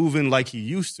wasn't moving like he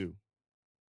used to,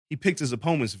 he picked his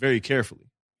opponents very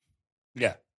carefully.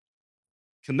 Yeah.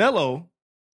 Canelo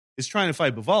is trying to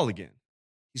fight Bivol again.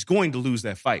 He's going to lose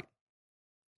that fight.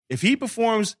 If he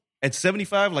performs at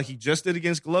 75 like he just did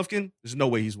against Golovkin, there's no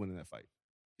way he's winning that fight.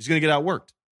 He's going to get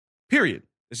outworked. Period.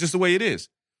 It's just the way it is.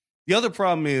 The other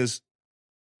problem is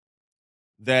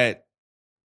that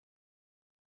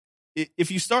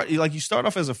if you start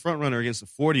off as a front runner against a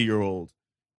 40-year-old,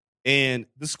 and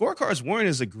the scorecards weren't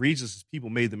as egregious as people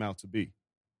made them out to be.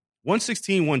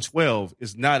 116, 112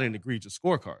 is not an egregious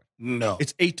scorecard. No.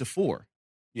 It's 8-4.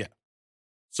 Yeah.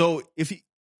 So if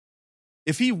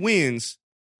he wins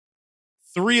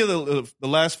 3 of the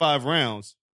last 5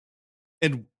 rounds,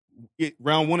 and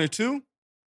round 1 or 2,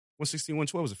 116,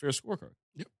 112 was a fair scorecard.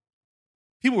 Yep.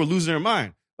 People were losing their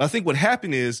mind. But I think what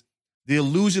happened is the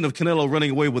illusion of Canelo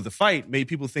running away with the fight made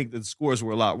people think that the scores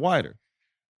were a lot wider.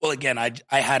 Well, again, I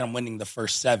had him winning the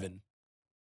first 7,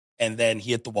 and then he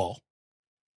hit the wall.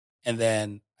 And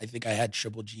then I think I had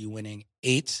Triple G winning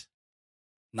 8,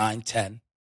 9, 10,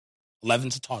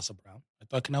 11's a toss-up round. I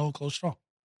thought Canelo closed strong.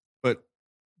 But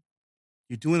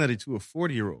you're doing that to a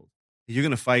 40-year-old. You're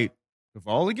going to fight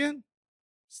Bivol again?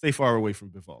 Stay far away from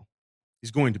Bivol.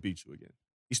 He's going to beat you again.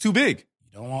 He's too big.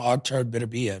 You don't want Artur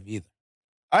Beterbiev either.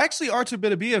 Actually, Artur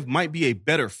Beterbiev might be a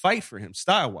better fight for him,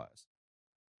 style-wise.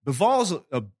 Bivol's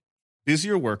a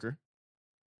busier worker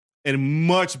and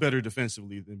much better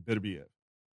defensively than Beterbiev.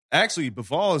 Actually,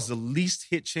 Bivol is the least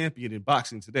hit champion in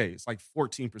boxing today. It's like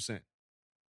 14%.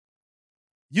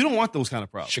 You don't want those kind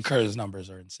of problems. Shakur's numbers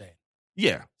are insane.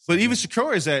 Yeah, but even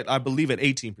Shakur is I believe, at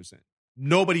 18%.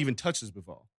 Nobody even touches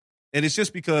Bivol. And it's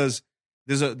just because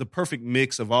there's the perfect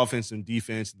mix of offense and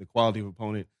defense and the quality of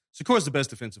opponent. Shakur is the best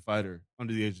defensive fighter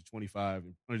under the age of 25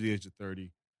 and under the age of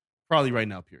 30. Probably right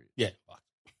now, period. Yeah.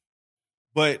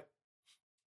 But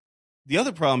the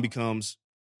other problem becomes,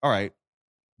 all right,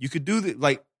 you could do that.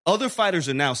 Like, other fighters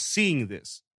are now seeing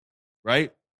this,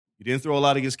 right? You didn't throw a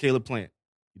lot against Caleb Plant.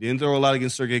 You didn't throw a lot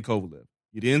against Sergey Kovalev.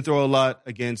 You didn't throw a lot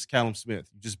against Callum Smith.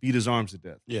 You just beat his arms to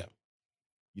death. Yeah.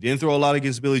 You didn't throw a lot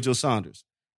against Billy Joe Saunders.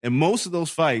 And most of those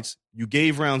fights, you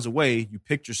gave rounds away, you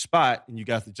picked your spot, and you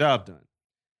got the job done.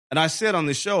 And I said on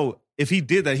this show, if he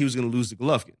did that, he was going to lose to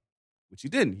Golovkin, which he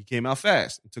didn't. He came out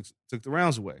fast and took the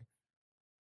rounds away.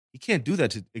 He can't do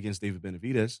that against David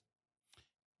Benavidez.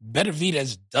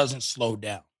 Benavidez doesn't slow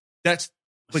down. But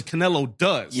Canelo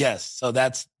does. Yes, so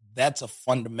that's a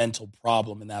fundamental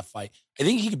problem in that fight. I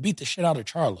think he could beat the shit out of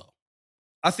Charlo.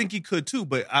 I think he could too,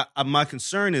 but my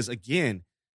concern is, again,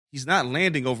 he's not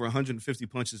landing over 150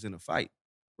 punches in a fight,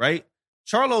 right?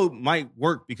 Charlo might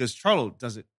work because Charlo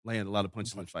doesn't land a lot of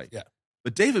punches in a fight. Yeah.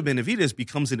 But David Benavidez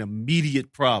becomes an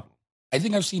immediate problem. I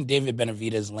think I've seen David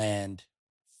Benavidez land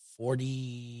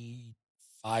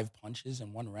 45 punches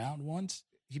in one round once.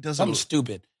 He does something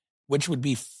stupid, which would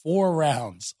be 4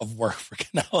 rounds of work for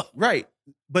Canelo. Right.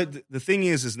 But the thing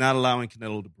is not allowing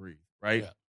Canelo to breathe, right?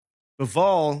 Yeah.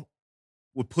 Bivol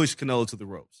would push Canelo to the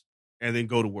ropes and then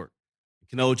go to work.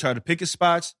 Canelo tried to pick his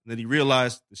spots, and then he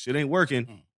realized the shit ain't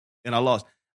working, and I lost.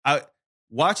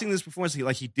 Watching this performance,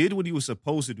 he did what he was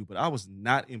supposed to do, but I was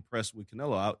not impressed with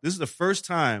Canelo. This is the first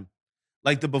time,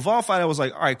 like the Bivol fight, I was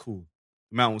like, all right, cool.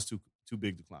 The mountain was too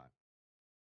big to climb.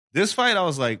 This fight, I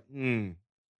was like, you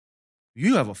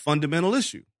have a fundamental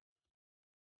issue.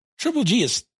 Triple G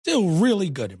is still really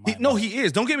good in my mind. He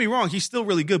is. Don't get me wrong. He's still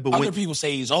really good. But other people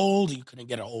say he's old. You couldn't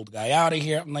get an old guy out of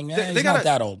here. I'm like, he's not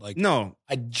that old. Like, no.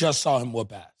 I just saw him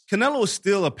whoop ass. Canelo is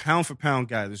still a pound-for-pound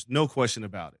guy. There's no question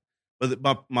about it.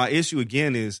 But my issue,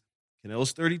 again, is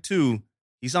Canelo's 32.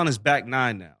 He's on his back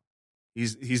 9 now.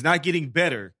 He's not getting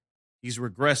better. He's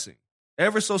regressing.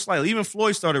 Ever so slightly. Even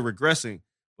Floyd started regressing.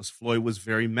 But Floyd was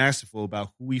very masterful about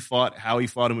who he fought, how he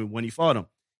fought him, and when he fought him.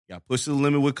 He got pushed to the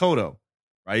limit with Cotto.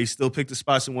 Right? He still picked the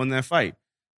spots and won that fight.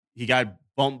 He got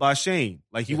bumped by Shane.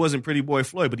 Like, he wasn't Pretty Boy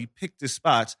Floyd, but he picked his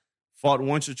spots, fought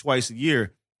once or twice a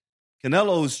year.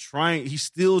 Canelo's he's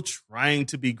still trying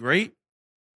to be great.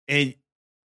 And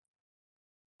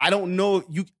I don't know,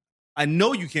 I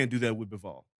know you can't do that with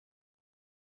Bivol.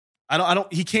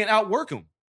 He can't outwork him.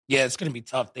 Yeah, it's going to be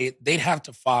tough. They'd have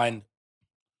to find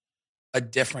a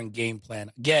different game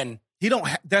plan. Again,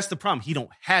 that's the problem. He don't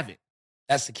have it.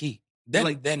 That's the key.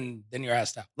 Then you're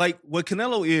asked out. Like, what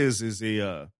Canelo is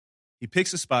he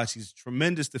picks his spots. He's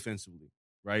tremendous defensively,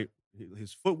 right?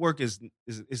 His footwork is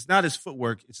not his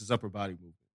footwork, it's his upper body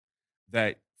movement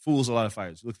that fools a lot of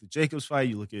fighters. You look at the Jacobs fight,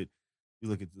 you look at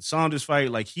the Saunders fight,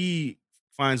 like, he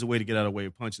finds a way to get out of the way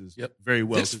of punches very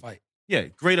well. This fight. Yeah,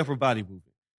 great upper body movement.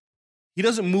 He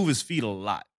doesn't move his feet a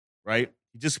lot, right?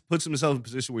 He just puts himself in a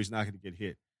position where he's not going to get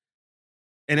hit.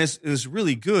 And it's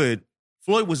really good.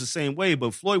 Floyd was the same way,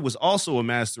 but Floyd was also a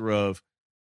master of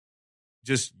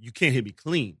just, you can't hit me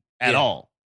clean at all,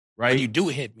 right? When you do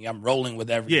hit me, I'm rolling with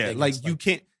everything. Yeah, like, you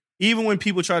can't, even when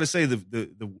people try to say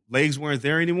the legs weren't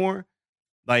there anymore,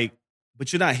 like,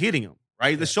 but you're not hitting him,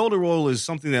 right? Yeah. The shoulder roll is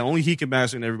something that only he can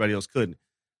master and everybody else couldn't.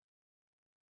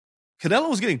 Canelo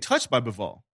was getting touched by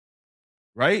Bivol,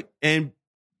 right? And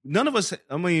none of us,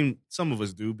 some of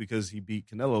us do, because he beat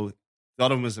Canelo,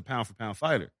 thought of him as a pound-for-pound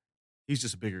fighter. He's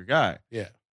just a bigger guy. Yeah.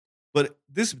 But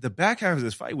the back half of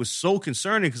this fight was so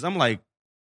concerning, because I'm like,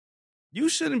 you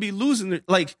shouldn't be losing it.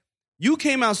 Like, you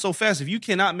came out so fast. If you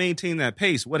cannot maintain that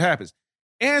pace, what happens?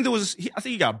 And I think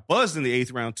he got buzzed in the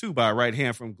 8th round, too, by a right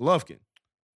hand from Golovkin.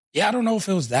 Yeah, I don't know if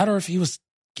it was that or if he was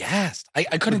gassed. I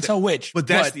couldn't tell which. But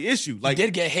that's the issue. Like, he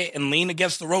did get hit and lean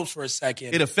against the ropes for a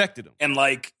second. It affected him. And,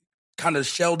 like, kind of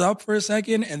shelled up for a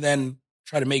second and then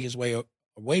tried to make his way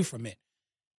away from it.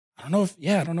 I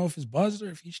don't know if it's buzzed or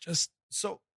if he's just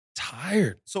so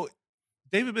tired. So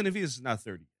David Benavidez is not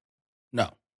 30. No.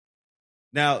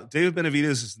 Now, David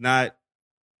Benavidez is not,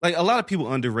 like, a lot of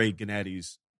people underrate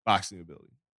Gennady's boxing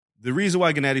ability. The reason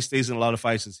why Gennady stays in a lot of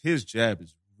fights is his jab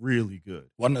is really good.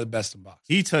 One of the best in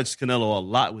boxing. He touched Canelo a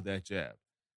lot with that jab.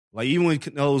 Like, even when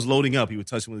Canelo was loading up, he would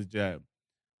touch him with his jab.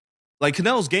 Like,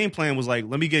 Canelo's game plan was like,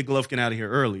 let me get Golovkin out of here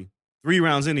early. 3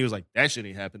 rounds in, he was like, that shit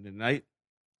ain't happening tonight.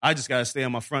 I just got to stay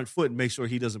on my front foot and make sure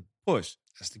he doesn't push.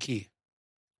 That's the key.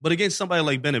 But against somebody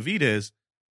like Benavidez,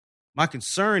 my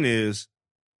concern is,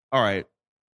 all right,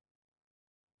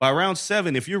 by round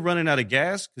 7, if you're running out of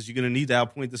gas because you're going to need to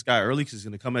outpoint this guy early because he's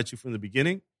going to come at you from the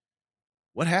beginning,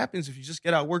 what happens if you just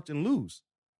get outworked and lose?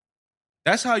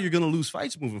 That's how you're going to lose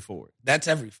fights moving forward. That's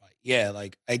every fight. Yeah,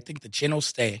 like, I think the chin will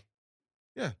stay.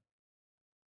 Yeah.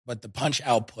 But the punch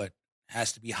output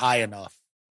has to be high enough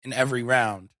in every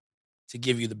round to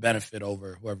give you the benefit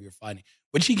over whoever you're fighting,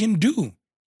 which he can do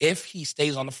if he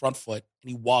stays on the front foot and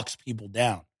he walks people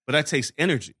down. But that takes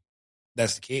energy.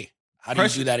 That's the key. How do you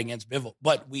do that against Bivol?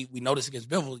 But we notice against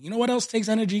Bivol, you know what else takes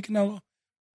energy, Canelo?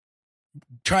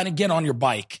 Trying to get on your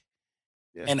bike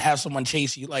and have someone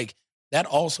chase you. Like, that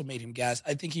also made him gas.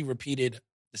 I think he repeated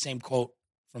the same quote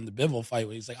from the Bivol fight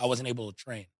where he's like, I wasn't able to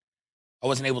train. I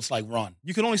wasn't able to, like, run.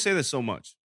 You can only say that so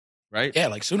much, right? Yeah,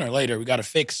 like, sooner or later, we got to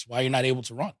fix why you're not able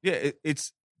to run. Yeah,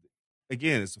 it's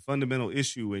a fundamental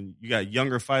issue, and you got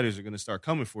younger fighters are going to start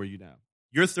coming for you now.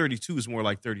 Your 32 is more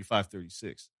like 35,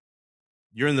 36.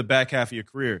 You're in the back half of your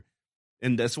career.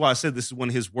 And that's why I said this is one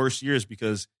of his worst years,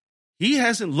 because he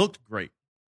hasn't looked great.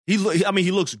 He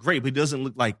looks great, but he doesn't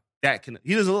look like that.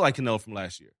 He doesn't look like Canelo from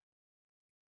last year.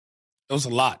 It was a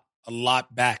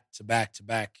lot back to back to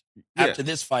back. Yeah. After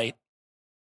this fight,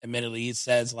 admittedly, he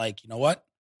says, like, you know what?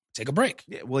 Take a break.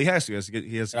 Yeah, well, he has to.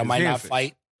 He has to. I might not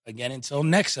fight again until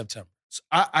next September. So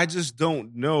I just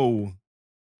don't know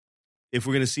if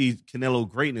we're going to see Canelo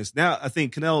greatness. Now, I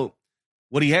think Canelo,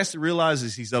 what he has to realize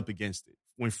is he's up against it.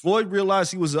 When Floyd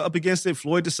realized he was up against it,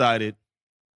 Floyd decided,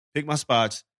 pick my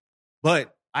spots,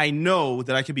 but I know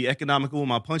that I can be economical with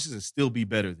my punches and still be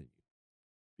better than you.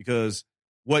 Because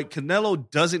what Canelo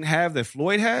doesn't have that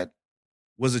Floyd had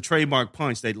was a trademark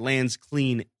punch that lands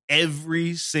clean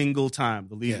every single time,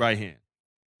 the lead right hand.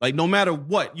 Like, no matter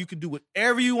what, you can do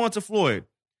whatever you want to Floyd.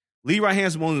 Lead right hand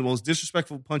is one of the most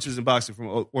disrespectful punches in boxing from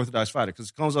an orthodox fighter because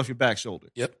it comes off your back shoulder.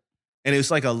 Yep. And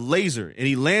it's like a laser. And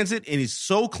he lands it, and he's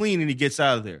so clean, and he gets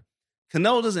out of there.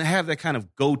 Canelo doesn't have that kind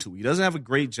of go-to. He doesn't have a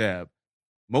great jab.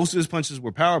 Most of his punches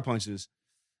were power punches.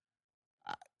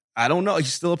 I don't know.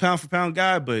 He's still a pound-for-pound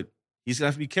guy, but he's going to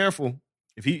have to be careful.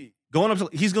 If he's going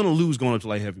to lose going up to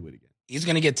light heavyweight again. He's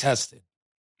going to get tested,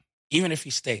 even if he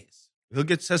stays. He'll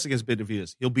get tested against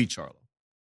Benavidez. He'll beat Charlo.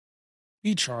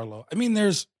 I mean,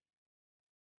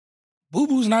 Boo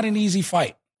Boo's not an easy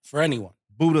fight for anyone.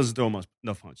 Boo doesn't throw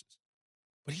enough punches.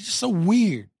 But he's just so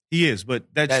weird. He is, but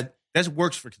that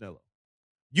works for Canelo.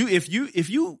 If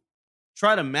you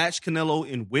try to match Canelo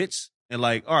in wits and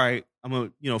like, all right,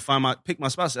 I'm gonna pick my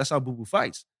spots. That's how Boo Boo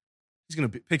fights. He's gonna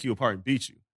pick you apart and beat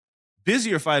you.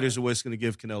 Busier fighters are what's gonna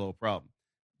give Canelo a problem.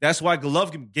 That's why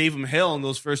Golovkin gave him hell in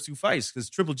those first two fights because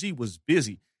Triple G was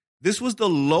busy. This was the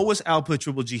lowest output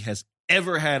Triple G has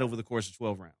ever had over the course of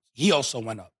 12 rounds. He also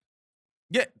went up.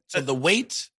 Yeah. So the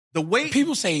weight,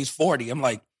 people say he's 40. I'm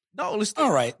like, no, listen.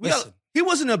 All right, listen. He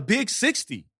wasn't a big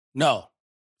 60. No.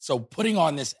 So putting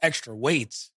on this extra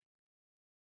weight,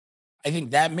 I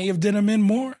think that may have done him in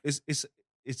more.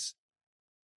 It's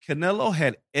Canelo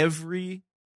had every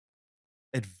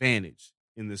advantage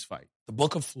in this fight. The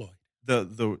Book of Floyd.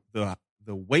 The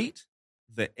weight,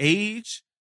 the age,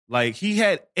 like he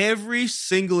had every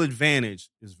single advantage.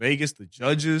 Is Vegas, the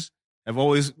judges have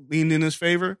always leaned in his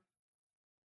favor.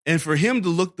 And for him to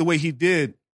look the way he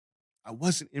did, I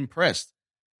wasn't impressed.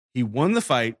 He won the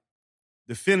fight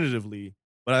definitively,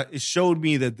 but it showed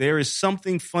me that there is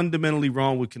something fundamentally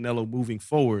wrong with Canelo moving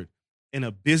forward. And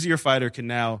a busier fighter can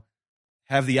now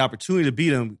have the opportunity to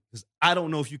beat him because I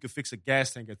don't know if you could fix a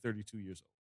gas tank at 32 years old.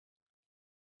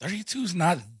 32 is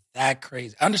not that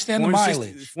crazy. I understand the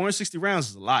mileage. 460 rounds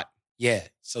is a lot. Yeah.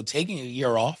 So taking a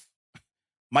year off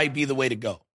might be the way to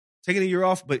go. Taking a year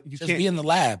off, but you can't be in the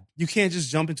lab. You can't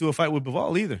just jump into a fight with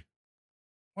Bivol either.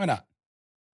 Why not?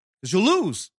 Because you'll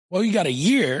lose. Well, you got a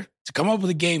year to come up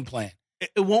with a game plan.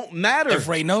 It won't matter. If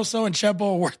Reynoso and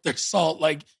Chepo are worth their salt,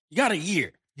 like, you got a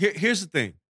year. Here's the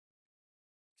thing.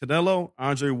 Canelo,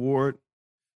 Andre Ward,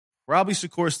 probably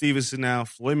Shakur Stevenson now,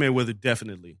 Floyd Mayweather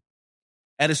definitely.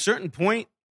 At a certain point,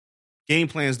 game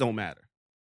plans don't matter.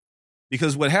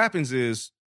 Because what happens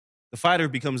is the fighter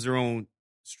becomes their own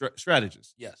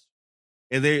strategist. Yes.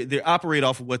 And they operate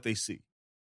off of what they see,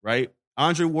 right?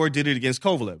 Andre Ward did it against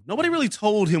Kovalev. Nobody really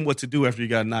told him what to do after he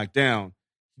got knocked down.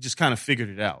 He just kind of figured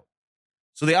it out.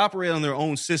 So they operate on their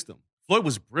own system. Floyd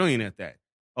was brilliant at that.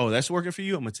 Oh, that's working for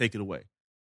you? I'm going to take it away.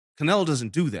 Canelo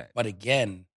doesn't do that. But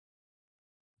again,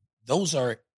 those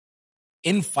are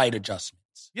in-fight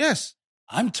adjustments. Yes.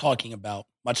 I'm talking about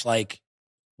much like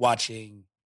watching,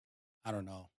 I don't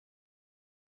know,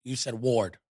 you said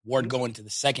Ward go into the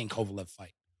second Kovalev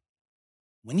fight.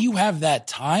 When you have that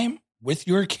time with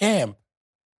your camp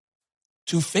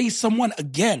to face someone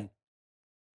again,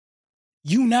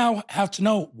 you now have to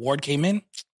know Ward came in,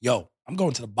 I'm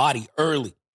going to the body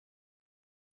early.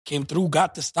 Came through,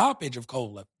 got the stoppage of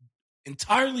Kovalev.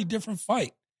 Entirely different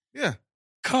fight. Yeah.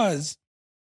 Because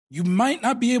you might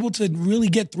not be able to really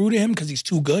get through to him because he's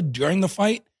too good during the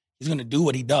fight. He's going to do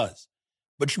what he does.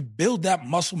 But you build that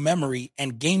muscle memory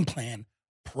and game plan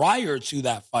prior to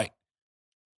that fight.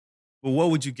 Well,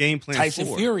 what would you game plan Tyson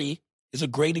for? Fury is a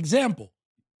great example.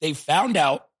 They found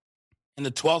out in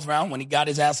the 12th round when he got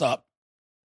his ass up,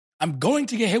 I'm going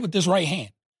to get hit with this right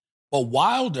hand. But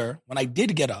Wilder, when I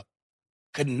did get up,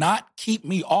 could not keep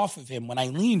me off of him when I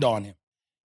leaned on him.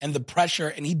 And the pressure,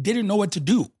 and he didn't know what to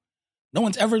do. No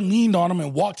one's ever leaned on him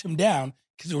and walked him down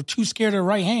because they were too scared of the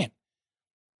right hand.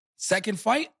 Second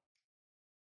fight,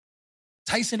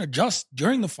 Tyson adjusts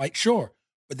during the fight, sure.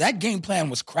 But that game plan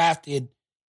was crafted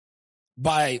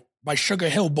by Sugar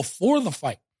Hill before the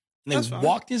fight. And they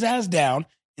walked his ass down,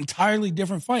 entirely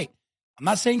different fight. I'm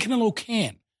not saying Canelo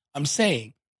can. I'm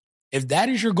saying if that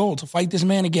is your goal to fight this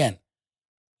man again,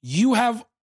 you have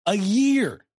a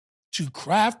year to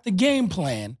craft the game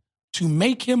plan to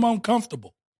make him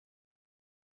uncomfortable.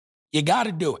 You got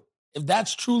to do it. If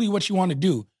that's truly what you want to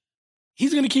do,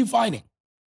 he's going to keep fighting.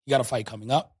 You got a fight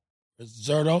coming up with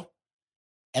Zerto.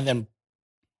 And then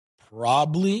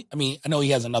probably, I know he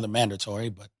has another mandatory,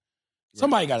 but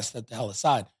somebody got to step the hell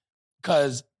aside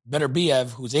because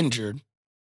Beterbiev, who's injured,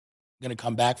 going to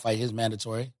come back, fight his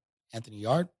mandatory, Anthony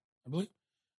Yard, I believe.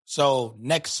 So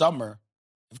next summer,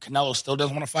 if Canelo still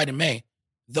doesn't want to fight in May,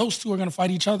 those two are going to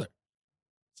fight each other.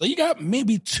 So you got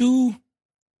maybe 2-3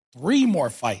 more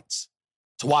fights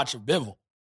to watch of Bivol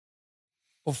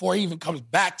before he even comes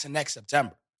back to next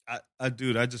September.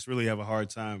 Dude, I just really have a hard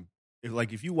time.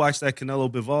 If you watch that Canelo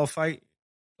Bivol fight,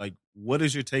 what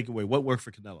is your takeaway? What worked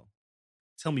for Canelo?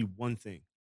 Tell me one thing.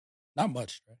 Not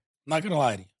much, right? I'm not going to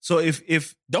lie to you. So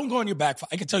if don't go on your back foot.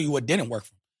 I can tell you what didn't work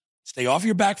for him. Stay off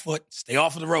your back foot. Stay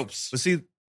off of the ropes. But see,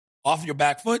 off your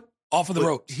back foot, off of the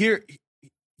ropes. Here,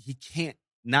 he can't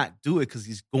not do it because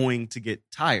he's going to get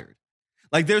tired.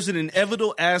 Like, there's an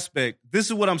inevitable aspect. This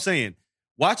is what I'm saying.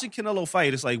 Watching Canelo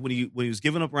fight, it's like when he was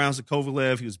giving up rounds to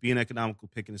Kovalev, he was being economical,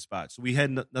 picking his spots. So we had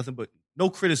nothing but no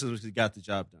criticism because he got the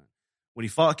job done. When he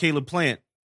fought Caleb Plant,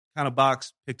 kind of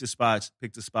boxed, picked his spots,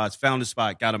 found his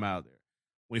spot, got him out of there.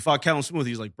 When he fought Callum Smooth,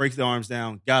 he was like, break the arms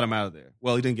down, got him out of there.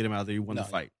 Well, he didn't get him out of there. He won the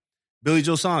fight. Billy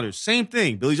Joe Saunders, same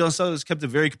thing. Billy Joe Saunders kept it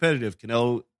very competitive.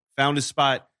 Canelo found his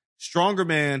spot, stronger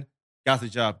man, got the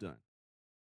job done.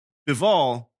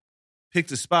 Bivol picked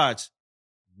his spots.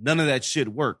 None of that shit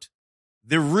worked.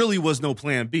 There really was no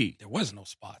plan B. There was no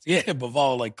spots. Yeah,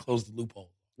 Bivol like closed the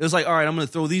loophole. It was like, all right, I'm going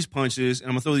to throw these punches and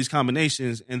I'm going to throw these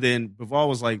combinations. And then Bivol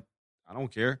was like, I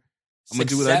don't care. I'm going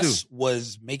to do what I do. Success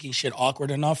was making shit awkward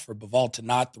enough for Bivol to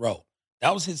not throw.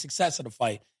 That was his success of the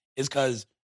fight, is because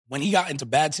when he got into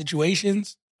bad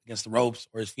situations against the ropes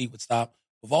or his feet would stop,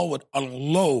 Bivol would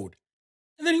unload.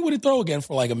 And then he wouldn't throw again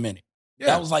for like a minute. Yeah.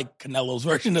 That was like Canelo's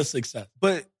version of success.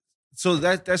 But so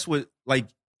that's what, like,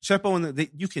 Chepo and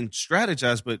you can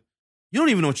strategize, but you don't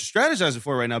even know what you're strategizing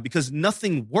for right now because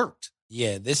nothing worked.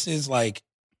 Yeah, this is like,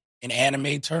 in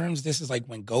anime terms, this is like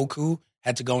when Goku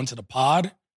had to go into the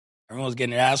pod. Everyone was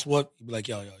getting their ass whooped. He'd be like,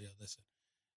 yo, listen.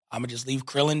 I'm going to just leave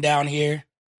Krillin down here.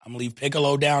 I'm going to leave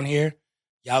Piccolo down here.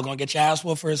 Y'all going to get your ass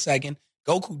whooped for a second.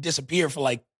 Goku disappeared for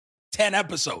like 10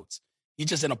 episodes. He's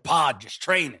just in a pod, just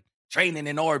training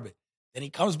in orbit. Then he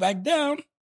comes back down.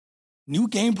 New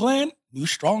game plan, new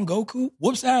strong Goku,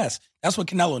 whoops ass. That's what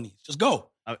Canelo needs. Just go.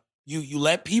 You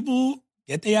let people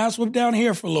get their ass whooped down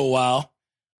here for a little while.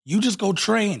 You just go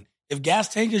train. If gas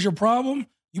tank is your problem,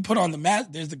 you put on the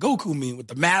mask. There's the Goku meme with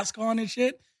the mask on and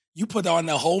shit. You put on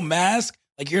the whole mask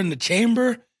like you're in the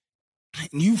chamber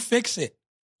and you fix it.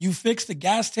 You fix the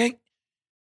gas tank.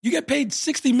 You get paid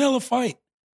 $60 million a fight.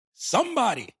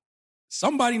 Somebody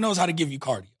knows how to give you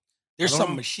cardio. There's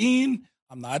some machine.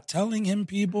 I'm not telling him,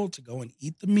 people, to go and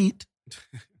eat the meat.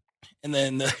 And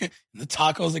then the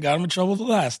tacos that got him in trouble the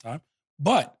last time.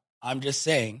 But I'm just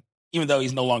saying, even though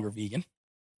he's no longer vegan.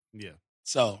 Yeah.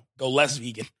 So go less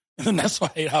vegan. And that's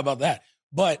why, how about that?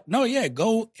 But no, yeah,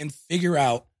 go and figure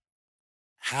out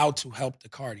how to help the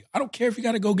cardio. I don't care if you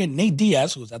got to go get Nate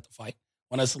Diaz, who was at the fight,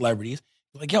 one of the celebrities.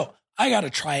 Like, yo, I got a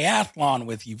triathlon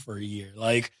with you for a year.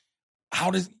 Like,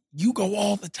 how does you go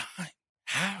all the time?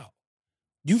 How?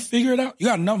 You figure it out. You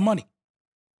got enough money.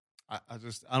 I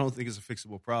don't think it's a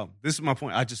fixable problem. This is my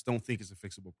point. I just don't think it's a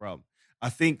fixable problem. I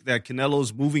think that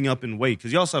Canelo's moving up in weight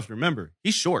because you also have to remember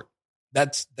he's short.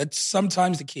 That's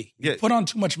sometimes the key. You put on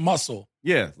too much muscle.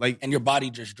 Yeah, and your body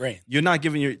just drains. You're not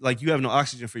giving you have no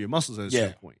oxygen for your muscles at a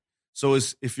certain point. So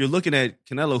if you're looking at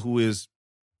Canelo, who is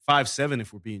 5'7",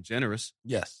 if we're being generous,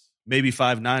 yes, maybe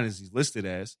 5'9" as he's listed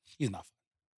as, he's not.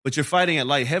 But you're fighting at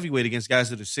light heavyweight against guys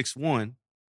that are 6'1",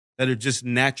 that are just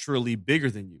naturally bigger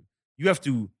than you. You have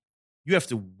to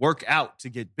work out to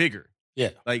get bigger.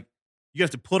 Yeah. Like, you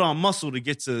have to put on muscle to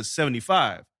get to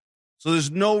 75. So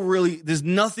there's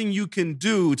nothing you can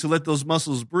do to let those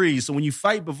muscles breathe. So when you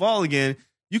fight Bivol again,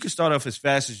 you can start off as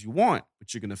fast as you want,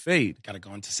 but you're going to fade. Got to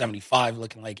go into 75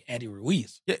 looking like Andy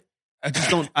Ruiz. Yeah. I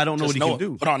don't know what he can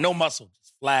do. Put on no muscle,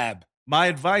 just flab. My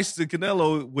advice to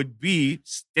Canelo would be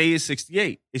stay at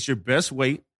 68. It's your best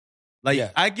weight.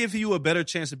 Like, I give you a better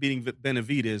chance of beating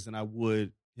Benavidez than I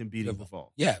would him beating Bivol.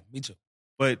 Yeah, me too.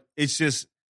 But it's just,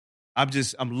 I'm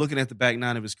looking at the back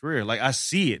nine of his career. Like, I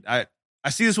see it. I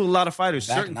see this with a lot of fighters.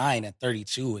 Back nine at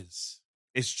 32 is...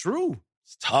 It's true.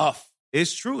 It's tough.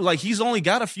 It's true. Like, he's only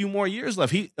got a few more years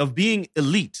left of being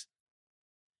elite.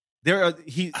 I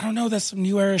don't know. That's some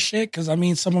new era shit. Because, I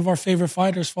mean, some of our favorite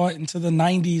fighters fought into the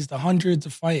 90s, the hundreds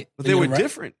to fight. But they were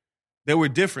different. They were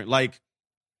different. Like,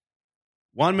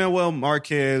 Juan Manuel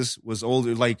Marquez was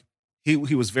older. Like, he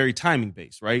was very timing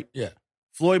based, right? Yeah.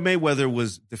 Floyd Mayweather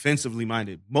was defensively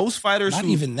minded. Most fighters, not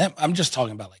even them. I'm just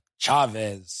talking about like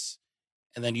Chavez,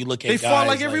 and then you look at they guys fought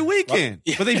like every weekend,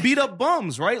 yeah. But they beat up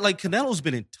bums, right? Like Canelo's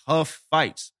been in tough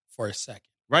fights for a second,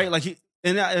 right? Like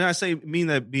I mean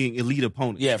that being elite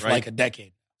opponents, yeah, for right? like a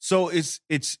decade. So it's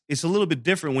a little bit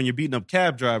different when you're beating up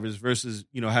cab drivers versus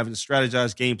having to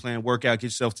strategize, game plan, work out, get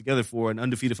yourself together for an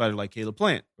undefeated fighter like Caleb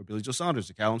Plant or Billy Joe Saunders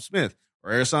or Callum Smith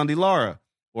or Ersan Lara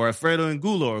or Alfredo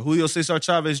Angulo or Julio Cesar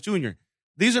Chavez Jr.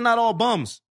 These are not all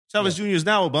bums. Chavez Jr. is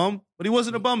now a bum, but he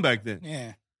wasn't a bum back then.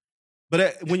 Yeah.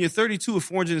 But when you're 32 with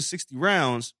 460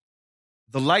 rounds,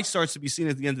 the light starts to be seen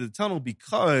at the end of the tunnel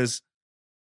because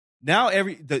now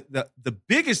the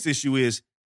biggest issue is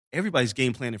everybody's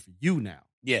game planning for you now.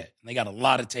 Yeah, and they got a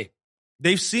lot of tape.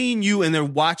 They've seen you and they're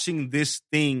watching this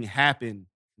thing happen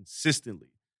consistently.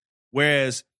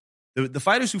 Whereas the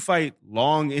fighters who fight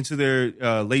long into their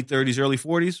late 30s, early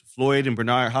 40s, Floyd and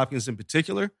Bernard Hopkins in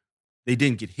particular, they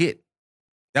didn't get hit.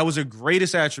 That was their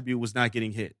greatest attribute, was not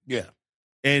getting hit. Yeah.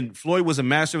 And Floyd was a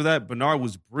master of that. Bernard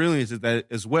was brilliant at that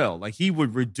as well. Like, he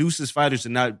would reduce his fighters to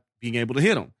not being able to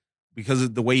hit them because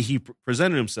of the way he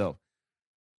presented himself.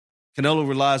 Canelo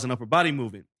relies on upper body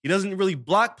movement. He doesn't really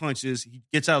block punches. He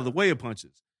gets out of the way of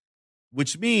punches,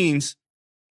 which means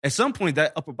at some point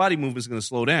that upper body movement is going to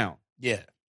slow down. Yeah.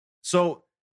 So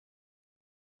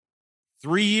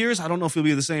 3 years, I don't know if he'll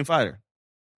be the same fighter.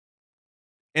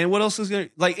 And what else is going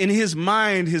to, like, in his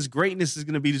mind, his greatness is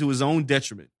going to be to his own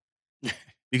detriment.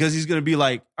 Because he's going to be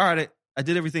like, all right, I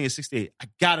did everything at 68. I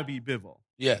got to beat Bivol.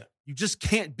 Yeah. You just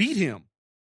can't beat him.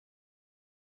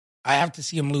 I have to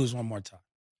see him lose one more time.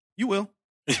 You will.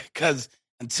 Because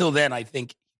until then, I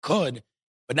think he could.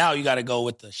 But now you got to go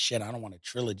with the shit. I don't want a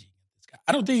trilogy.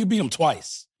 I don't think you beat him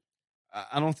twice.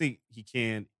 I don't think he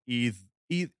can either.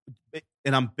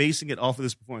 And I'm basing it off of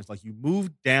this performance. Like, you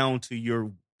moved down to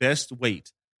your best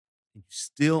weight, and you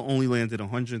still only landed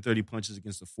 130 punches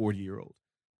against a 40-year-old.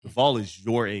 Bivol is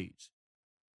your age.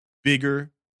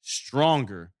 Bigger,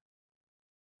 stronger.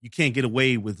 You can't get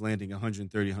away with landing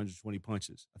 130, 120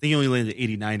 punches. I think he only landed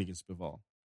 89 against Bivol.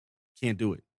 Can't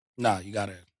do it. No, you got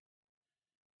to.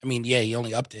 I mean, yeah, he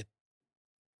only upped it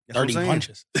 30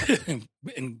 punches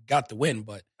and got the win,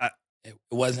 but it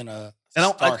wasn't a.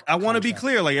 And I want to be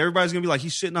clear. Like, everybody's going to be like,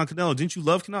 he's shitting on Canelo. Didn't you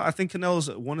love Canelo? I think Canelo's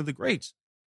one of the greats.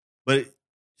 But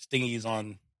just thinking he's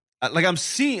on. Like, I'm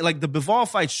seeing, like, the Bivol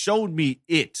fight showed me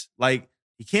it. Like,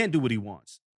 he can't do what he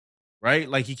wants, right?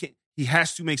 Like, he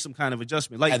has to make some kind of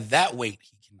adjustment. Like, at that weight,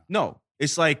 he cannot. No,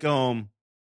 it's like,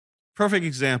 perfect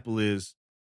example is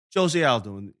Jose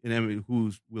Aldo in MMA,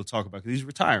 who we'll talk about because he's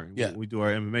retiring. Yeah. When we do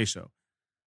our MMA show.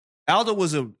 Aldo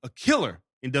was a killer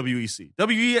in WEC.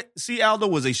 WEC Aldo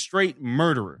was a straight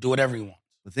murderer. Do whatever he wants.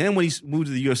 But then when he moved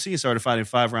to the UFC and started fighting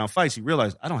 5-round fights, he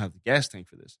realized, I don't have the gas tank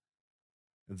for this.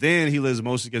 And then he let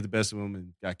Moses get the best of him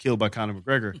and got killed by Conor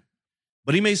McGregor.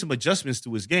 But he made some adjustments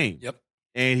to his game. Yep.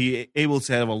 And he able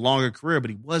to have a longer career, but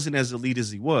he wasn't as elite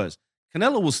as he was.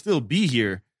 Canelo will still be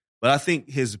here, but I think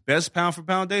his best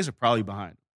pound-for-pound days are probably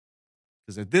behind him.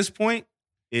 Because at this point,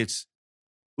 it's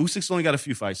Usyk's only got a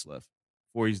few fights left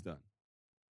before he's done.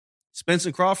 Spence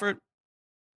and Crawford,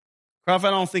 I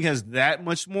don't think has that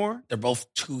much more. They're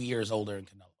both 2 years older than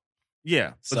Canelo.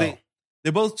 Yeah, but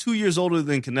they're both 2 years older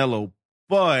than Canelo,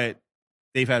 but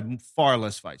they've had far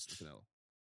less fights than Canelo.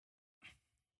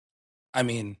 I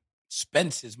mean,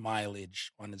 Spence's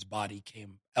mileage on his body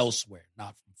came elsewhere,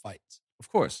 not from fights. Of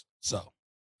course. So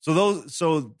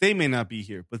they may not be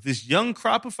here, but this young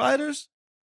crop of fighters,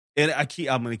 and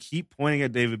I'm going to keep pointing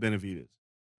at David Benavidez.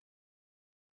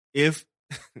 If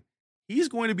he's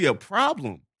going to be a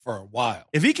problem for a while,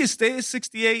 if he can stay at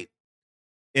 68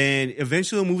 and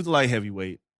eventually move to light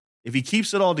heavyweight, if he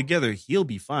keeps it all together, he'll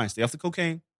be fine. Stay off the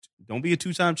cocaine. Don't be a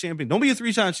 2-time champion. Don't be a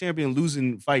 3-time champion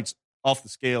losing fights off the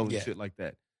scale and shit like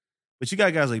that. But you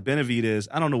got guys like Benavidez.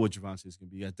 I don't know what Gervonta is going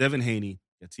to be. You got Devin Haney.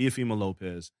 You got Teofimo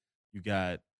Lopez. You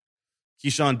got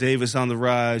Keyshawn Davis on the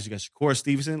rise. You got Shakur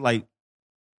Stevenson. Like,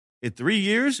 in 3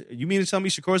 years, you mean to tell me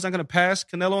Shakur's not going to pass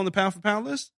Canelo on the pound-for-pound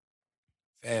list?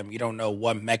 Fam, you don't know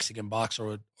what Mexican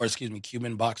boxer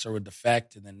Cuban boxer would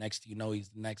defect, and then next thing you know, he's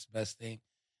the next best thing.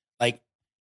 Like,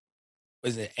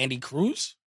 was it Andy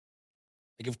Cruz?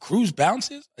 Like, if Cruz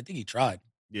bounces, I think he tried.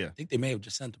 Yeah. I think they may have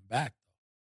just sent him back,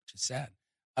 which is sad.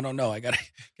 I don't know. I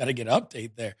gotta get an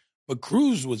update there. But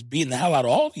Cruz was beating the hell out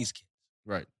of all these kids.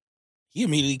 Right. He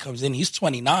immediately comes in. He's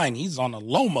 29. He's on a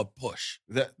Loma push.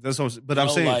 That's what I'm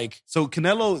saying. Like, so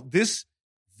Canelo,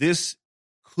 this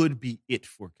could be it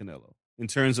for Canelo in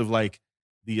terms of like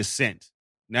the ascent.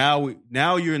 Now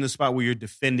you're in the spot where you're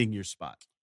defending your spot.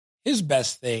 His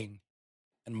best thing,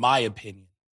 in my opinion,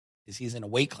 is he's in a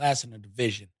weight class in a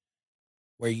division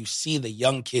where you see the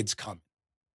young kids coming.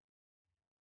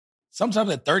 Sometimes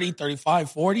at 30, 35,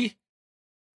 40,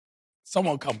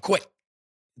 someone come quick.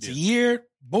 It's a year,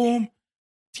 boom,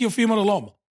 Teofimo to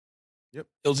Loma. Yep.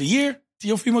 It was a year,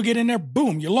 Teofimo get in there,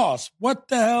 boom, you lost. What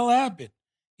the hell happened?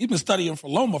 He's been studying for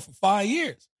Loma for 5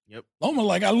 years. Yep. Loma,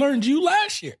 like, I learned you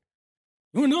last year.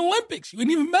 You were in the Olympics. You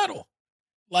didn't even medal.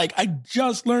 Like, I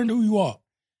just learned who you are.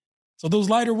 So those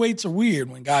lighter weights are weird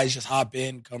when guys just hop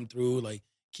in, come through. Like,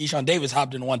 Keyshawn Davis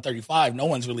hopped in 135. No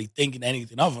one's really thinking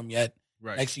anything of him yet.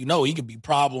 Right. Next thing you know, he could be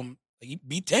problem. Like, he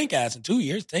beat Tank ass in 2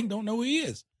 years. Tank don't know who he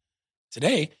is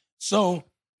today. So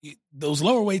those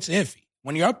lower weights are iffy.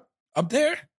 When you're up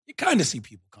there, you kind of see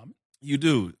people coming. You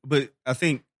do. But I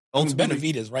think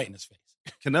ultimately Benavidez right in his face.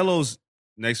 Canelo's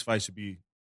Next fight should be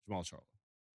Jamal Charlo.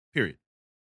 Period.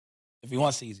 If he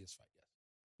wants the easiest fight, yes.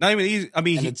 Not even easy. I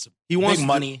mean, he wants big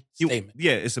money statement.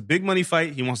 Yeah, it's a big money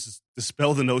fight. He wants to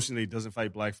dispel the notion that he doesn't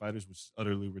fight black fighters, which is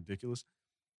utterly ridiculous.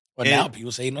 But now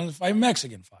people say he doesn't fight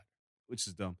Mexican fighters. Which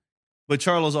is dumb. But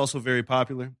Charlo's also very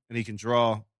popular, and he can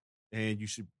draw, and you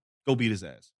should go beat his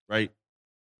ass, right?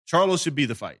 Charlo should be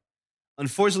the fight.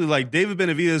 Unfortunately, like, David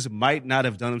Benavidez might not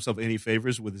have done himself any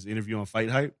favors with his interview on Fight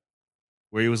Hype,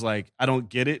 where he was like, I don't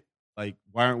get it. Like,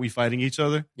 why aren't we fighting each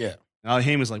other? Yeah. And Al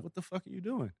Heyman's like, what the fuck are you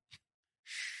doing?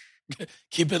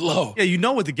 Keep it low. Yeah, you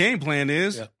know what the game plan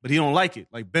is, but he don't like it.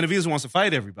 Like, Benavidez wants to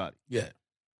fight everybody. Yeah.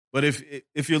 But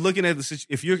if you're looking at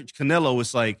if you're Canelo,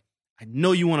 it's like, I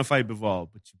know you want to fight Bivol,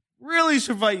 but you really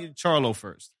should fight Charlo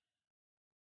first.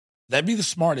 That'd be the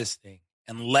smartest thing.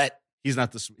 And he's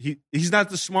not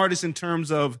the smartest in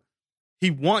terms of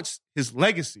he wants his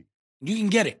legacy. You can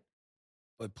get it,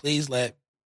 but please let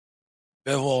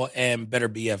Bivol and Better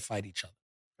BF fight each other.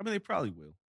 I mean, they probably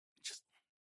will. Just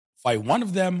fight one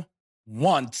of them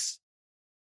once,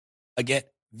 again,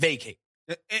 vacate.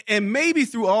 And maybe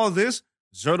through all this,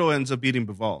 Zurdo ends up beating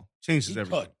Bivol. Changes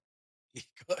everything. He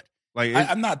could. Like,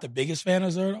 I'm not the biggest fan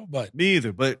of Zurdo, but me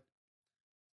either. But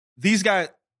these guys,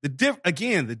 the difference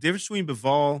between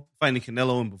Bivol fighting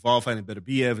Canelo and Bivol fighting Better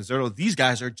BF and Zurdo, these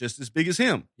guys are just as big as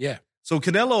him. Yeah. So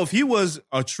Canelo, if he was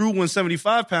a true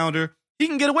 175 pounder, he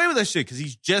can get away with that shit because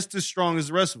he's just as strong as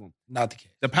the rest of them. Not the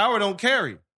case. The power don't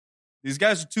carry. These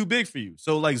guys are too big for you.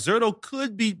 So, like, Zurdo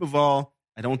could beat Bivol.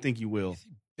 I don't think he will.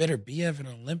 Better BF in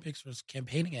the Olympics was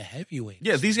campaigning at heavyweight.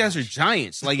 Yeah, these guys are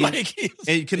giants. Like and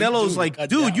Canelo's like,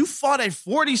 dude, you fought at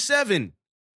 47.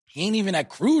 He ain't even at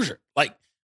cruiser. Like,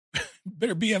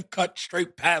 Better BF cut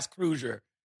straight past cruiser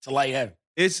to light heavy.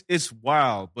 It's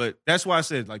wild, but that's why I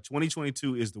said, like,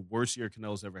 2022 is the worst year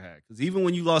Canelo's ever had. Because even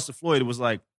when you lost to Floyd, it was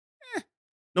like,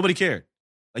 nobody cared.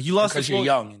 Like, you lost because to Floyd.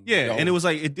 You're young. And it was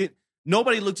like,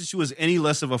 nobody looked at you as any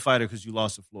less of a fighter because you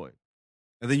lost to Floyd.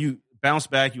 And then you bounce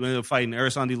back, you ended up fighting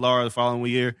Ersan Lara the following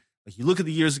year. Like, you look at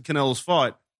the years that Canelo's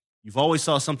fought, you've always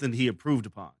saw something that he improved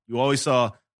upon. You always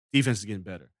saw defense is getting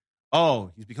better.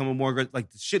 Oh, he's becoming more aggressive. Like,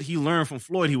 the shit he learned from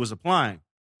Floyd, he was applying.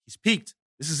 He's peaked.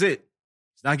 This is it.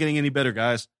 He's not getting any better,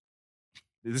 guys.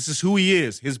 This is who he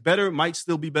is. His better might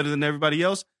still be better than everybody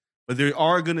else, but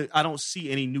I don't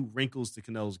see any new wrinkles to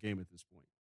Canelo's game at this point.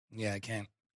 Yeah, I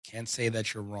can't say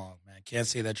that you're wrong, man. Can't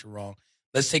say that you're wrong.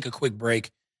 Let's take a quick break.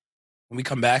 When we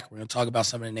come back, we're going to talk about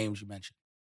some of the names you mentioned.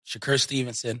 Shakur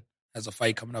Stevenson has a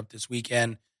fight coming up this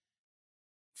weekend.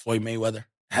 Floyd Mayweather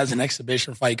has an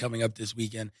exhibition fight coming up this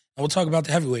weekend. And we'll talk about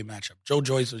the heavyweight matchup. Joe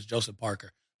Joyce versus Joseph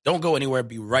Parker. Don't go anywhere.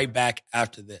 Be right back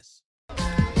after this.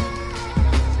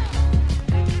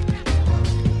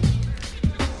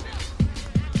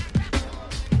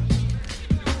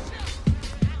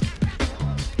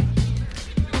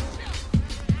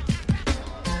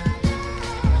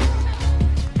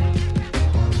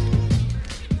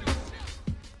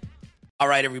 All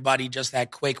right, everybody, just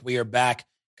that quick. We are back.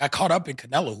 Got caught up in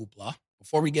Canelo hoopla.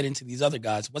 Before we get into these other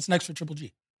guys, what's next for Triple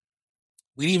G?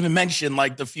 We didn't even mention,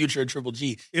 like, the future of Triple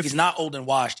G. He's not old and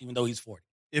washed, even though he's 40.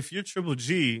 If you're Triple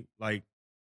G, like,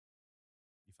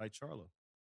 you fight Charlo.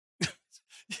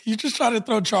 You're just trying to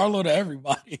throw Charlo to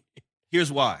everybody.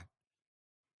 Here's why.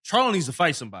 Charlo needs to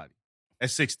fight somebody at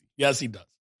 60. Yes, he does.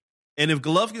 And if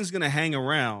Golovkin's going to hang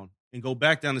around and go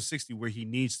back down to 60 where he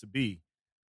needs to be,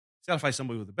 he's got to fight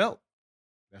somebody with a belt.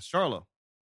 That's Charlo.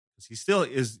 Because he still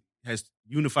has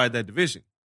unified that division.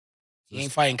 He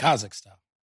ain't fighting Kazakh style.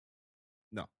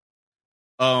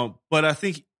 No. But I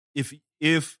think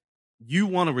if you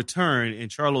want to return and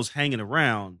Charlo's hanging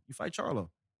around, you fight Charlo.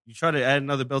 You try to add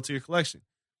another belt to your collection.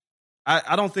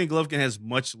 I don't think Golovkin has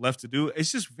much left to do.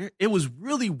 It's just it was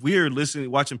really weird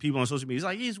watching people on social media. He's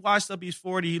like, he's washed up, he's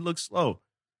 40, he looks slow.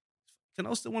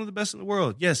 Canelo's still one of the best in the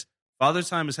world. Yes, Father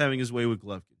Time is having his way with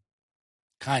Golovkin.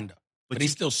 Kind of. But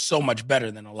he's still so much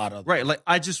better than a lot of others. Right. Like,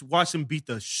 I just watched him beat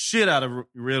the shit out of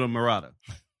Rito Murata.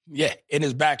 Yeah, in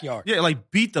his backyard. Yeah,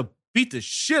 like, beat the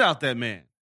shit out that man.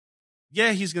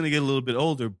 Yeah, he's going to get a little bit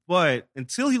older, but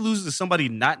until he loses to somebody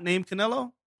not named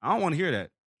Canelo, I don't want to hear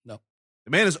that. No.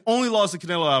 The man has only lost to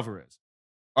Canelo Alvarez.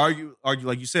 Argue,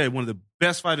 like you said, one of the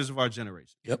best fighters of our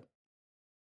generation. Yep.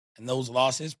 And those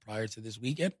losses prior to this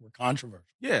weekend were controversial.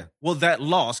 Yeah. Well, that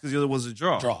loss, because the other was a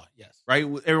draw. Draw, yes. Right?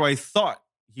 Everybody thought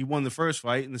he won the first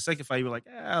fight, and the second fight, you were like,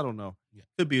 I don't know. Yeah.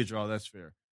 Could be a draw. That's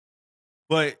fair.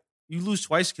 But you lose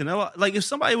twice, Canelo. Like, if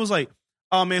somebody was like,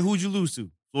 oh, man, who'd you lose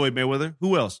to? Floyd Mayweather.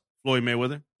 Who else? Floyd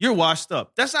Mayweather. You're washed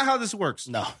up. That's not how this works.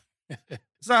 No.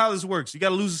 It's not how this works. You got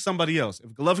to lose to somebody else.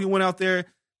 If Golovkin went out there,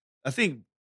 I think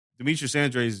Demetrius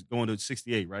Andrade is going to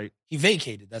 68, right? He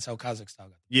vacated. That's how Kazakhstan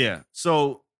got. Yeah.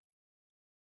 So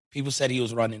people said he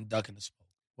was running, ducking the smoke.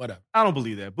 Whatever. I don't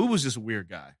believe that. Boo Boo's just a weird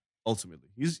guy. Ultimately,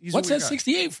 he's what's a weird that guy.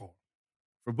 68 for?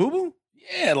 For Boo Boo?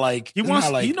 Yeah, like he wants.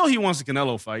 He wants a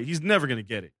Canelo fight. He's never going to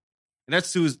get it, and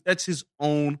that's his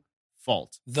own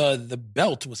fault. The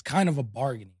belt was kind of a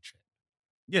bargaining chip.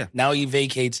 Yeah. Now he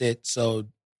vacates it, so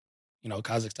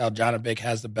Kazakhstan Janibek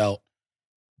has the belt,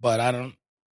 but I don't.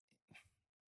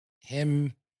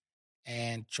 Him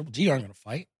and Triple G aren't going to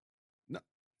fight. No,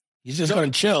 he's just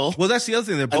going to chill. Well, that's the other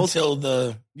thing. They're both until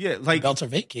the belts are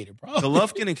vacated, bro.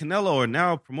 Golovkin and Canelo are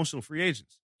now promotional free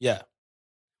agents. Yeah,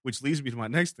 which leads me to my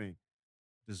next thing.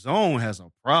 The Zone has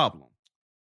a problem.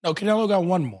 No, Canelo got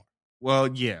one more. Well,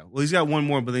 yeah. Well, he's got one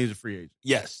more, but then he's a free agent.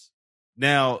 Yes.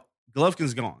 Now,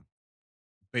 Golovkin's gone,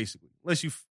 basically, unless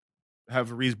you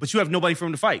have a reason. But you have nobody for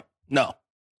him to fight. No.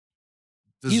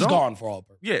 He's gone for all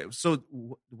purposes. Yeah. So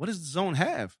what does the Zone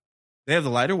have? They have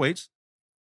the lighter weights.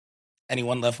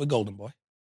 Anyone left with Golden Boy?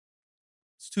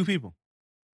 It's two people.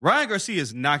 Ryan Garcia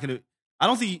is not going to. I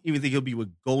don't even think he'll be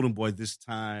with Golden Boy this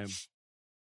time.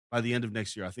 By the end of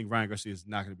next year, I think Ryan Garcia is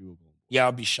not going to be with Golden Boy. Yeah,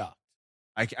 I'll be shocked.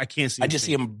 I can't see. I just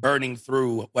see him burning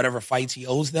through whatever fights he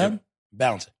owes them,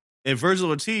 bouncing. And Virgil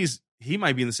Ortiz, he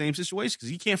might be in the same situation because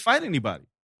he can't fight anybody.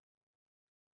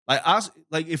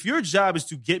 Like if your job is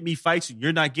to get me fights and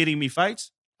you're not getting me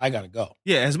fights, I gotta go.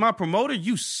 Yeah, as my promoter,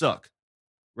 you suck,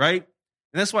 right?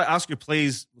 And that's why Oscar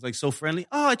plays like so friendly.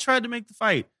 Oh, I tried to make the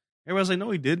fight. Everybody's like,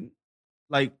 no, he didn't.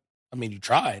 Like, I mean, you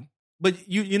tried, but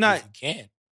you're not. You can't.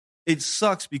 It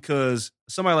sucks because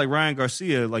somebody like Ryan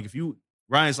Garcia, like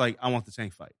Ryan's like, I want the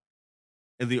Tank fight.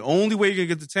 And the only way you're going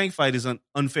to get the Tank fight is on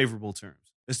unfavorable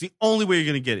terms. That's the only way you're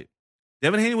going to get it.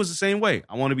 Devin Haney was the same way.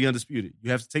 I want to be undisputed. You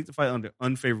have to take the fight under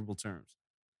unfavorable terms.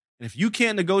 And if you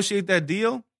can't negotiate that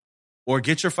deal or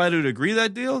get your fighter to agree to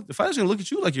that deal, the fighter's going to look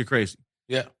at you like you're crazy.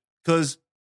 Yeah. Because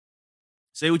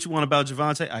say what you want about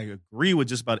Gervonta, I agree with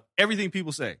just about everything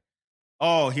people say.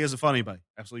 Oh, he hasn't fought anybody.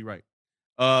 Absolutely right.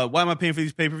 Why am I paying for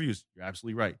these pay-per-views? You're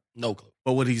absolutely right. No clue.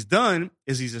 But what he's done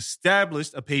is he's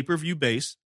established a pay-per-view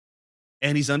base,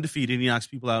 and he's undefeated, and he knocks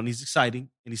people out, and he's exciting,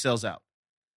 and he sells out.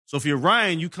 So if you're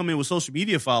Ryan, you come in with social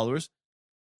media followers,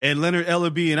 and Leonard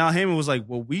Ellerby and Al Heyman was like,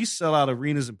 well, we sell out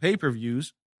arenas and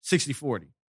pay-per-views 60-40. And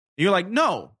you're like,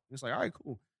 no. And it's like, all right,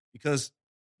 cool. Because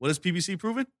what has PBC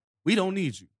proven? We don't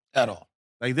need you. At all.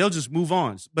 Like, they'll just move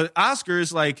on. But Oscar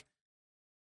is like,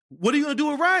 what are you going to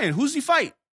do with Ryan? Who's he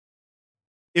fight?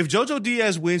 If JoJo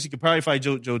Diaz wins, he could probably fight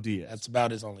JoJo Diaz. That's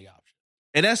about his only option.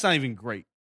 And that's not even great.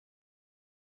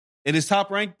 And is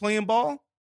Top Rank playing ball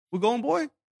with Golden Boy?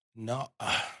 No,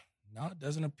 it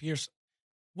doesn't appear so.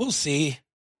 We'll see.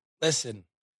 Listen,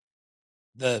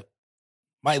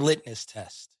 my litmus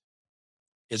test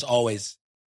is always,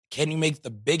 can you make the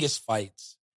biggest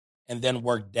fights and then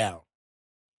work down?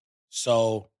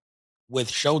 So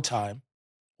with Showtime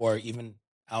or even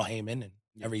Al Heyman and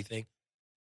everything,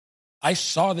 I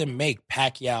saw them make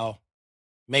Pacquiao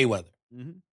Mayweather.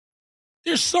 Mm-hmm.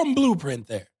 There's some blueprint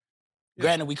there. Yeah.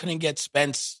 Granted, we couldn't get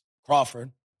Spence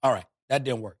Crawford. All right, that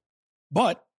didn't work.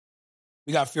 But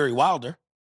we got Fury Wilder.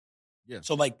 Yeah.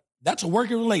 So, that's a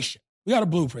working relationship. We got a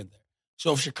blueprint there.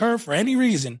 So if Shakur, for any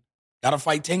reason, got to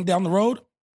fight Tank down the road,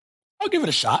 I'll give it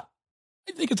a shot.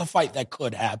 I think it's a fight that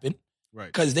could happen. Right.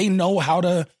 Because they know how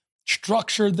to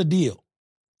structure the deal.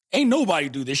 Ain't nobody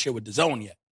do this shit with the Zone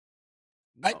yet.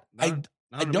 No,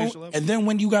 I don't. And then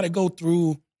when you got to go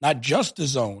through not just the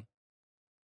Zone,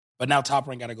 but now Top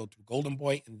Rank got to go through Golden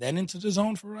Boy and then into the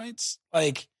Zone for rights.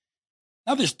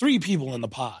 Now there's 3 people in the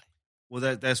pie.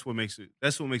 Well, that's what makes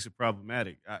it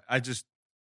problematic. It's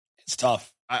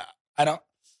tough. I don't.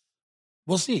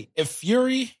 We'll see if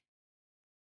Fury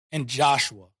and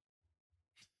Joshua.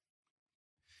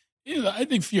 I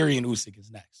think Fury and Usyk is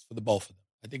next for the both of them.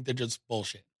 I think they're just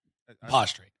bullshit.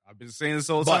 Posturing. I've been saying this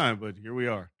all the time, but here we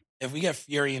are. If we get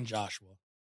Fury and Joshua,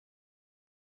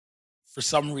 for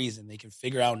some reason they can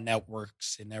figure out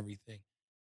networks and everything,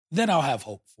 then I'll have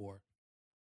hope for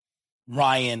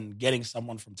Ryan getting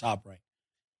someone from Top Rank.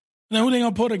 And then who they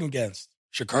gonna put him against?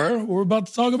 Shakur, what we're about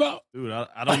to talk about? Dude,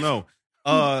 I don't know.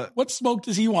 What smoke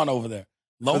does he want over there?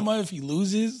 Loma, if he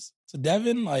loses to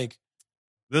Devin?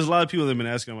 There's a lot of people that have been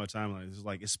asking on my timeline. It's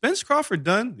like, is Spence Crawford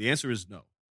done? The answer is no.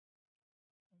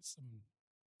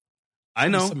 I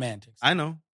know. Semantics. I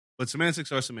know. But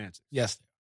semantics are semantics. Yes.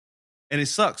 And it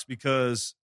sucks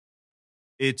because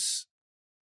I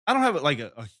don't have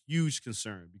a huge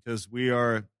concern because we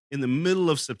are in the middle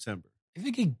of September. I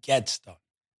think it gets done.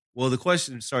 Well, the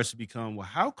question starts to become, well,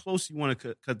 how close do you want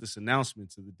to cut this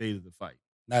announcement to the date of the fight?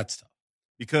 That's tough.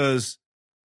 Because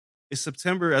It's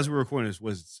September, as we're recording this,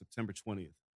 was September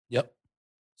 20th. Yep.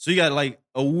 So you got like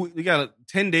you got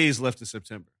 10 days left in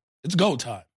September. It's go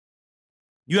time.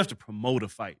 You have to promote a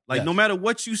fight. Like, Yes. no matter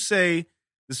what you say,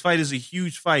 this fight is a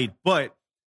huge fight. But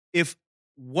if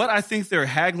what I think they're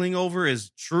haggling over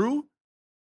is true,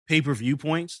 pay-per-view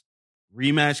points,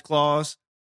 rematch clause,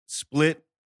 split.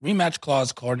 Rematch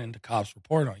clause, according to Cobb's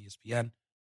report on ESPN.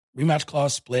 Rematch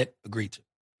clause, split, agreed to.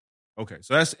 Okay,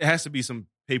 so it has to be some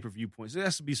pay-per-view points. It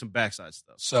has to be some backside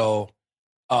stuff. So,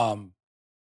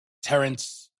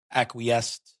 Terrence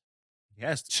acquiesced He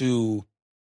has to. to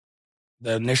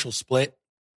the initial split.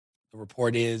 The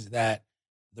report is that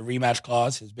the rematch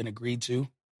clause has been agreed to,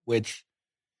 which,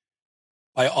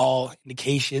 by all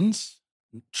indications,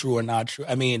 true or not true.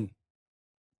 I mean,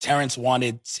 Terrence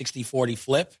wanted 60-40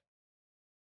 flip.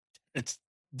 It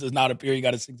does not appear he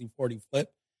got a 60-40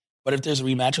 flip. But if there's a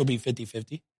rematch, it'll be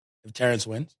 50-50 if Terrence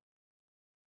wins.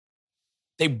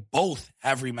 They both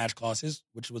have rematch clauses,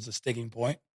 which was a sticking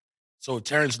point. So if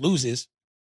Terrence loses,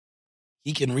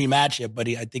 he can rematch it, but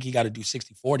I think he got to do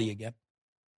 60-40 again.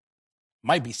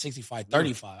 Might be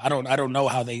 65-35. I don't know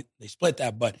how they split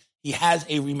that, but he has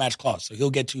a rematch clause, so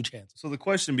he'll get 2 chances. So the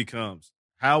question becomes,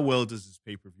 how well does this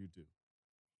pay-per-view do?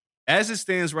 As it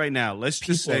stands right now, let's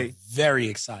just say people are very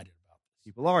excited about this.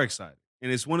 People are excited.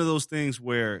 And it's one of those things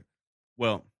where,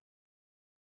 well,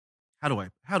 how do I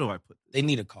put this? They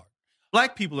need a card.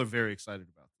 Black people are very excited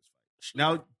about this fight.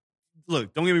 Now,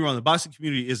 look, don't get me wrong, the boxing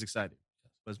community is excited.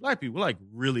 But as black people, we're like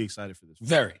really excited for this fight.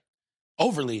 Very.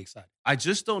 Overly excited. I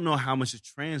just don't know how much it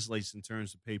translates in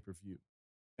terms of pay-per-view.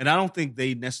 And I don't think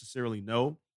they necessarily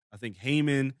know. I think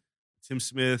Heyman, Tim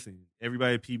Smith, and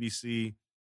everybody at PBC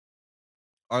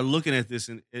are looking at this,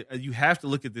 and you have to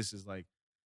look at this as like,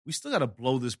 we still got to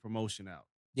blow this promotion out.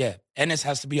 Yeah. Ennis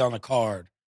has to be on the card.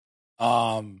 He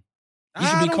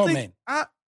should be co-main.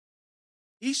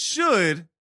 He should.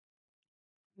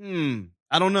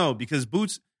 I don't know, because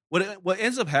Boots, what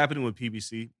ends up happening with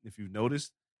PBC, if you've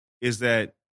noticed, is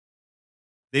that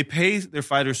they pay their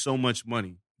fighters so much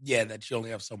money. Yeah, that you only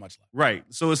have so much left. Right.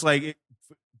 So it's like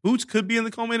Boots could be in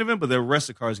the co-main event, but the rest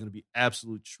of the card is going to be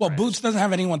absolute trash. Well, Boots doesn't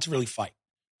have anyone to really fight.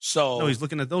 So No, he's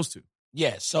looking at those two.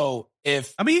 Yeah, so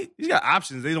if... I mean, he's got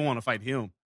options. They don't want to fight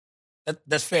him.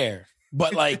 That's fair.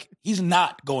 But, like, he's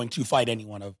not going to fight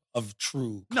anyone of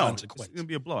true consequence. It's going to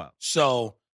be a blowout.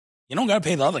 So you don't got to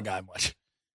pay the other guy much.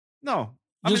 No.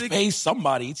 You just pay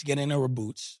somebody to get in there with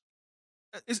Boots.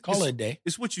 Call it a day.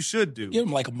 It's what you should do. Give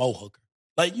him like a Mo Hooker.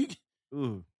 Like you.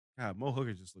 Ooh, God, Mo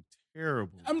Hooker just looked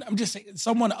terrible. I'm just saying,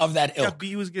 someone of that ilk.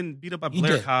 He was getting beat up by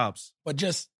Blair Cobbs. But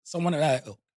just someone of that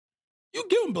ilk. You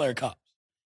give him Blair Cobbs.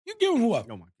 You give him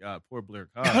whoever. Oh my God, poor Blair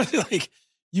Cobbs. Like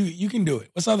you can do it.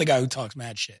 What's the other guy who talks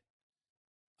mad shit?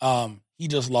 He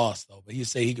just lost though, but he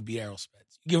say he could beat Errol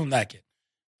Spence. You give him that kid.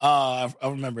 I'll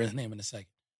remember his name in a second.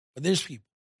 But there's people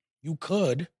you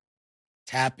could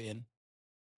tap in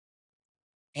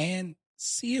and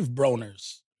see if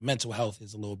Broner's mental health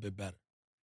is a little bit better.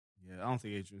 Yeah, I don't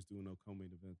think Adrian's doing no co-main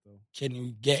event, though. Can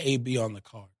you get AB on the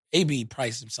card? AB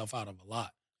priced himself out of a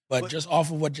lot. But just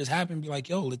off of what just happened, be like,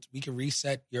 yo, we can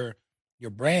reset your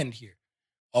brand here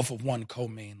off of one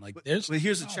co-main. Like, But here's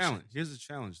the challenge. Here's the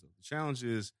challenge, though. The challenge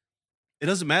is it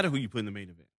doesn't matter who you put in the main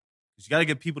event. Because you got to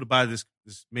get people to buy this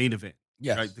main event.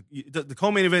 Yes. Right? The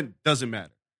co-main event doesn't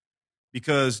matter.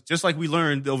 Because just like we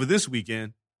learned over this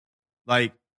weekend,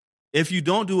 like, if you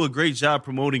don't do a great job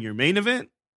promoting your main event,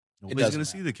 nobody's going to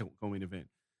see the co-main event.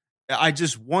 I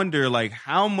just wonder, like,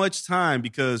 how much time,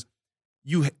 because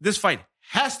this fight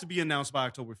has to be announced by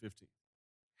October 15th.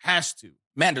 Has to.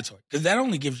 Mandatory. Because that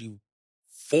only gives you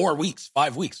 4 weeks,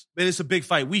 5 weeks. But it's a big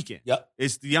fight weekend. Yep.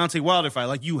 It's the Deontay Wilder fight.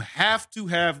 Like, you have to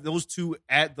have those two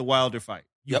at the Wilder fight.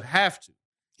 You have to.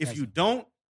 If you don't,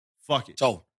 fuck it.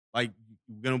 So, like,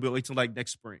 you're going to wait till, like,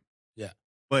 next spring. Yeah.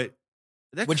 But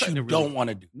which you don't want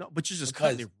to do. No, but you're just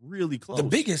cutting it really close. The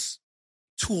biggest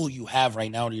tool you have right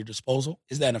now at your disposal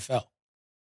is the NFL.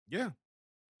 Yeah.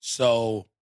 So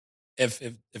if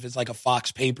it's like a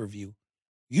Fox pay-per-view,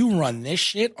 you run this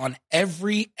shit on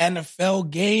every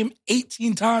NFL game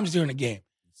 18 times during the game.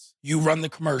 You run the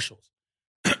commercials.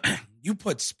 You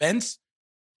put Spence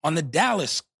on the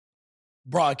Dallas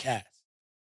broadcast.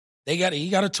 He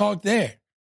got to talk there.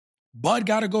 Bud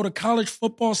got to go to college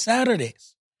football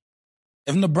Saturdays.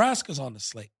 If Nebraska's on the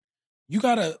slate, you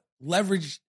got to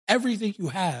leverage everything you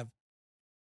have.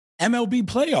 MLB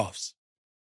playoffs.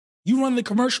 You run the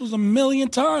commercials a million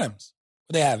times.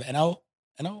 But they have NL,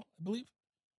 I believe.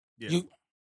 Yeah.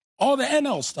 All the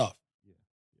NL stuff. Yeah.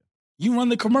 You run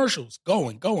the commercials.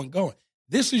 Going.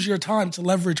 This is your time to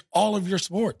leverage all of your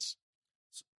sports.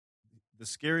 the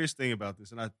scariest thing about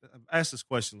this, and I've asked this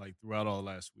question like throughout all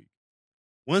last week.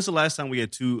 When's the last time we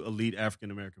had two elite African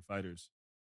American fighters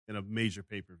in a major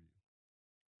pay-per-view?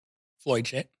 Floyd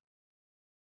Chet.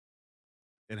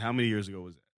 And how many years ago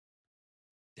was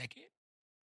that? Decade?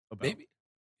 About. Maybe.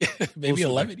 Maybe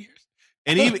 11 years.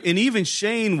 And even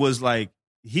Shane was like,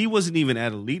 he wasn't even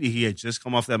at elite. He had just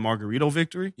come off that Margarito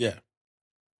victory. Yeah.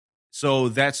 So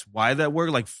that's why that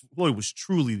worked. Like Floyd was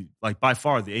truly like by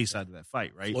far the A side of that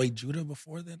fight, right? Floyd Judah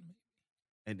before then.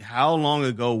 And how long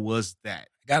ago was that?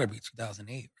 Got to be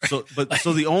 2008. Right? So,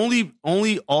 so the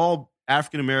only all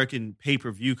African American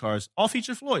pay-per-view cards all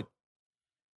featured Floyd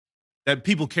that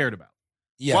people cared about.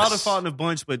 Yes. Wilder fought in a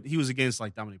bunch, but he was against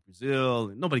like Dominic Brazil,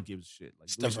 and nobody gives a shit. Like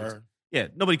Stavern. Yeah,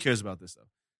 nobody cares about this stuff.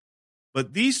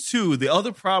 But these two, the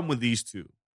other problem with these two,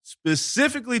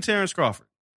 specifically Terrence Crawford,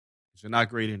 is they're not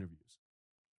great interviews.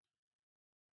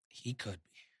 He could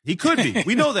be. He could be.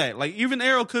 We know that. Like even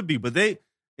Errol could be, but they,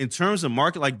 in terms of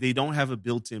market, like they don't have a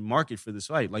built-in market for this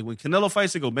fight. Like when Canelo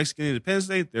fights, they go Mexican Independence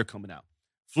Day, they're coming out.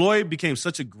 Floyd became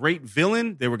such a great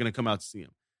villain, they were going to come out to see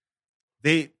him.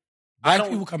 Black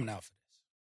people coming out for this.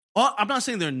 I'm not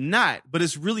saying they're not, but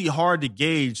it's really hard to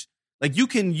gauge. Like you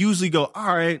can usually go,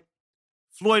 all right,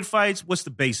 Floyd fights, what's the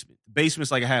basement? The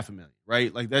basement's like $500,000,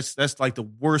 right? Like that's like the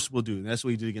worst we'll do. And that's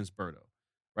what he did against Berto,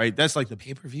 right? That's like the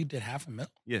pay-per-view did $500,000?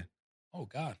 Yeah. Oh,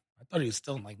 God. I thought he was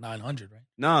still in like 900, right?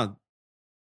 Nah,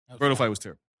 Berto fight was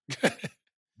terrible.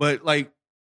 But like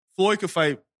Floyd could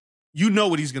fight, you know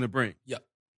what he's going to bring. Yep.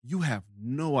 You have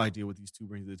no idea what these two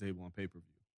bring to the table on pay-per-view.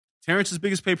 Terrence's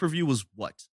biggest pay-per-view was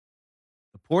what?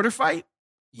 The Porter fight?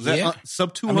 Was that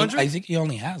sub 200? I think he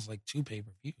only has like 2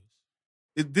 pay-per-views.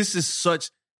 This is such...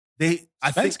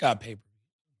 I think got pay-per-view.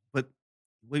 But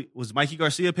wait, was Mikey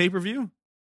Garcia pay-per-view?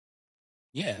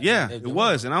 Yeah. Yeah, it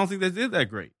was. And I don't think they did that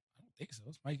great. I don't think so.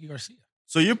 It's Mikey Garcia.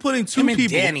 So you're putting two people...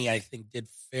 Danny, I think, did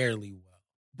fairly well.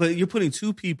 But you're putting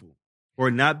two people who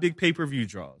are not big pay-per-view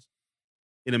draws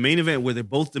in a main event where they're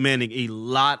both demanding a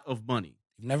lot of money.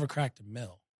 They've never cracked a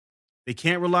mill. They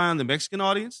can't rely on the Mexican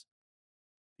audience.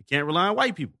 They can't rely on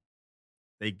white people.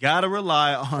 They got to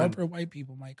rely on... Corporate white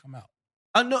people might come out.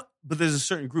 I know, but there's a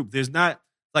certain group. There's not...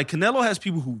 Like, Canelo has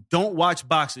people who don't watch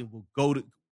boxing will go to...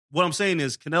 What I'm saying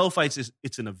is Canelo fights,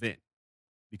 it's an event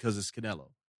because it's Canelo.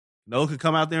 Canelo could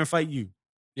come out there and fight you.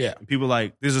 Yeah. And people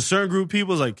like... There's a certain group of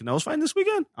people like, Canelo's fighting this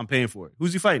weekend? I'm paying for it.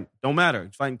 Who's he fighting? Don't matter.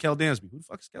 He's fighting Kel Dansby. Who the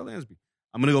fuck is Kel Dansby?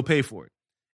 I'm going to go pay for it.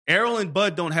 Errol and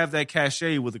Bud don't have that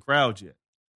cachet with the crowd yet.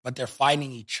 But they're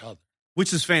fighting each other.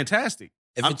 Which is fantastic.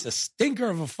 If it's a stinker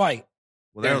of a fight,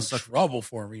 they're in trouble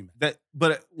for a rematch.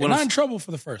 They're not in trouble for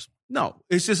the first one. No.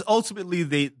 It's just ultimately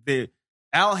they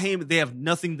Al Heyman, they have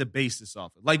nothing to base this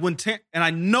off of. Like when and I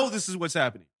know this is what's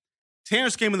happening.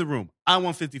 Terrence came in the room. I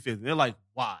won 50-50. They're like,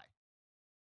 why?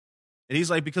 And he's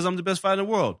like, because I'm the best fighter in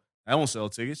the world. I won't sell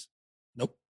tickets.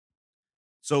 Nope.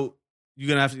 So you're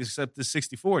going to have to accept the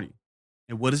 60-40.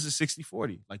 And what is the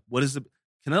 60-40? Like, what is the...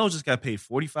 Canelo just got paid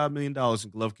 $45 million and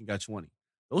Golovkin got 20.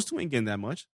 Those two ain't getting that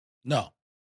much. No.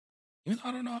 Even though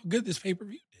I don't know how good this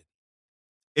pay-per-view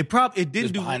did. It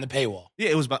didn't do... behind the paywall. Yeah,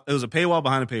 it was a paywall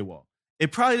behind a paywall.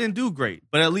 It probably didn't do great,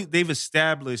 but at least they've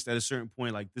established at a certain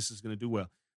point, like, this is going to do well.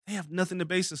 They have nothing to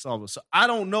base this off of. So I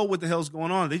don't know what the hell's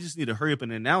going on. They just need to hurry up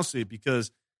and announce it because,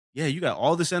 yeah, you got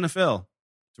all this NFL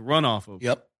to run off of.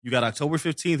 Yep. You got October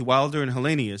 15th, Wilder and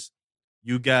Hellenius.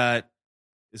 You got,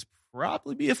 it's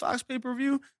probably be a Fox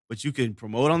pay-per-view, but you can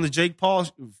promote on the Jake Paul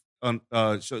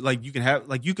show. Like you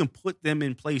can put them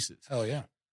in places. Hell yeah.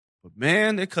 But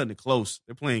man, they're cutting it close.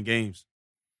 They're playing games.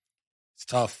 It's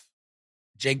tough.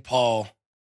 Jake Paul,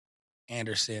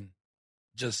 Anderson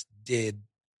just did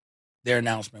their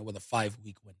announcement with a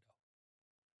 5-week window.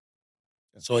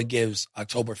 So it gives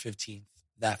October 15th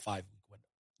that 5-week window.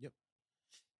 Yep.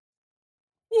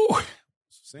 Woo.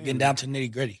 Getting down to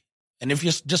nitty gritty. And if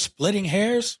you're just splitting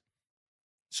hairs,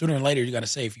 sooner or later you got to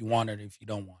say if you want it or if you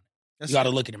don't want it. You got to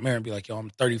look in the mirror and be like, yo,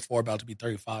 I'm 34, about to be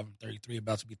 35. I'm 33,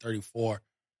 about to be 34.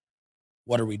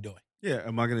 What are we doing? Yeah,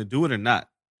 am I going to do it or not?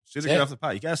 Should have get off the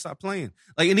pot. You got to stop playing.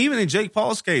 Like, and even in Jake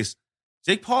Paul's case,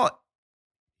 Jake Paul,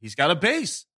 he's got a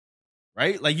base,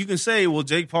 right? Like, you can say, well,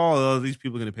 Jake Paul, these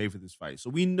people are going to pay for this fight. So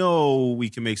we know we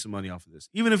can make some money off of this.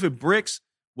 Even if it bricks,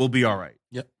 we'll be all right.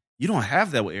 Yep. You don't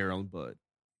have that with Errol and Bud.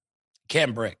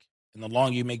 Can't brick. And the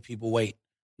longer you make people wait,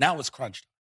 now it's crunch time.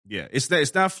 Yeah,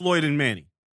 it's not Floyd and Manny.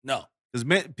 No.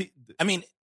 I mean,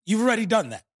 you've already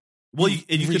done that. Well,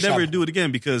 you could never do it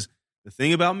again because the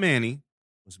thing about Manny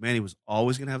was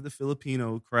always going to have the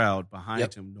Filipino crowd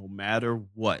behind him no matter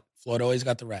what. Floyd always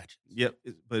got the ratchets. Yep.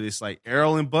 But it's like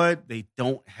Errol and Bud, they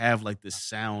don't have like the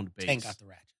sound base. Tank got the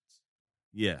ratchets.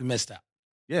 Yeah. You missed out.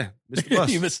 Yeah. Missed the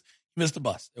bus. Missed the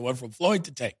bus. It went from Floyd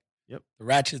to Tank. Yep. The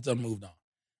Ratchets done moved on.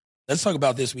 Let's talk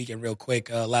about this weekend real quick.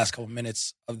 Last couple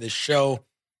minutes of this show.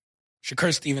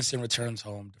 Shakur Stevenson returns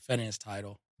home, defending his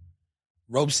title.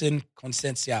 Robson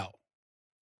Conceicao.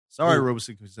 Sorry,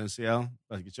 Robson Conceicao.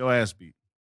 About to get your ass beat.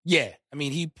 Yeah. I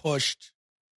mean, he pushed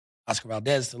Oscar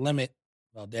Valdez to the limit.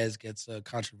 Valdez gets a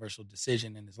controversial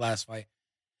decision in his last fight.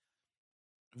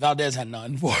 Valdez had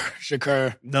none for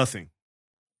Shakur. Nothing.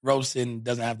 Robson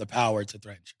doesn't have the power to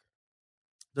threaten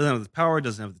Shakur. Doesn't have the power,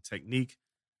 doesn't have the technique.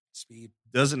 Speed.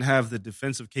 Doesn't have the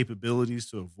defensive capabilities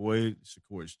to avoid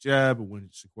Shakur's jab or when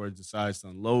Shakur decides to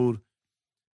unload.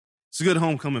 It's a good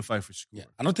homecoming fight for Shakur. Yeah,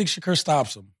 I don't think Shakur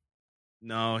stops him.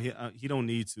 No, he don't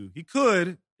need to. He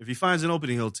could. If he finds an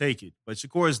opening, he'll take it. But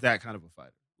Shakur is that kind of a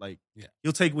fighter. Like,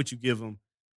 he'll take what you give him.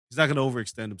 He's not going to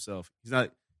overextend himself.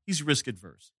 He's risk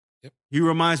adverse. Yep. He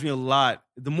reminds me a lot.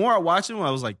 The more I watch him,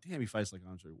 I was like, damn, he fights like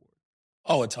Andre Ward.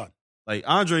 Oh, a ton. Like,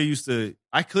 Andre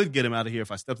I could get him out of here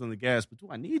if I stepped on the gas, but do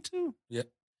I need to? Yeah.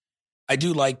 I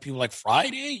do like people like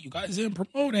Friday. You guys didn't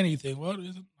promote anything. Well,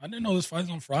 I didn't know this fight's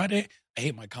on Friday. I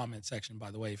hate my comment section, by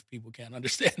the way, if people can't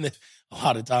understand this a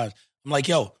lot of times. I'm like,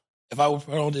 yo, if I would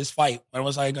promote this fight, when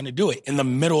was I going to do it? In the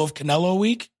middle of Canelo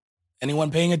week? Anyone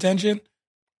paying attention?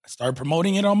 I started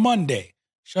promoting it on Monday.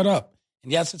 Shut up.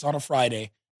 And yes, it's on a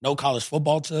Friday. No college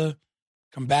football to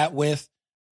combat with.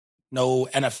 No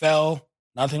NFL.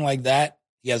 Nothing like that.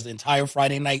 He has the entire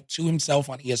Friday night to himself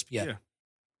on ESPN. Yeah.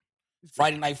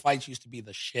 Friday night fights used to be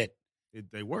the shit.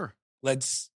 They were.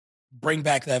 Let's bring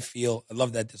back that feel. I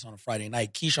love that this on a Friday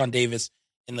night. Keyshawn Davis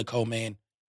in the co-main.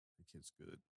 That kid's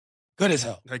good. Good as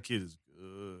hell. That kid is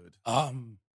good.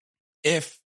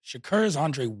 If Shakur is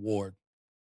Andre Ward,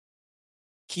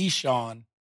 Keyshawn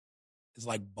is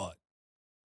like Bud.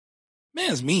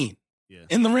 Man's mean. Yeah.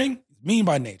 In the ring, he's mean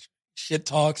by nature. Shit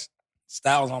talks,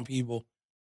 styles on people.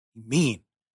 Mean.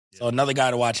 Yeah. So another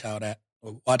guy to watch out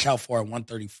for at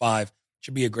 135.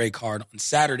 Should be a great card. On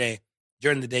Saturday,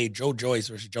 during the day, Joe Joyce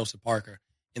versus Joseph Parker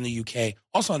in the UK.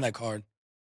 Also on that card,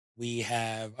 we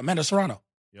have Amanda Serrano.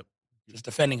 Yep. Just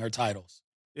defending her titles.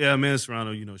 Yeah, Amanda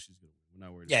Serrano, she's going to win. We're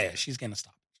not worried about Yeah, she's going to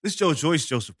stop. This Joe Joyce,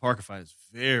 Joseph Parker fight is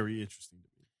very interesting to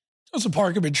me. Joseph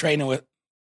Parker been training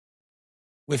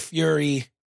with Fury.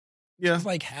 Yeah. It's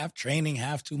like half training,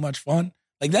 half too much fun.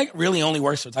 Like that really only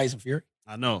works for Tyson Fury.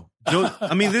 I know.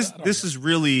 This is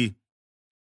really,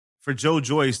 for Joe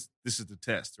Joyce, this is the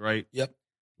test, right? Yep.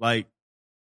 Like,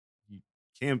 you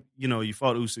can't, you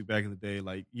fought Usyk back in the day.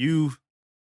 Like, you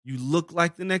look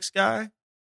like the next guy,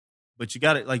 but you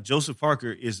got it. Like, Joseph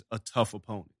Parker is a tough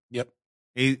opponent. Yep.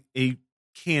 He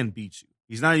can beat you.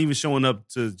 He's not even showing up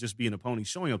to just be an opponent. He's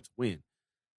showing up to win.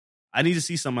 I need to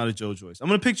see something out of Joe Joyce. I'm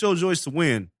going to pick Joe Joyce to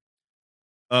win.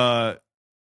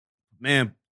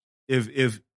 Man,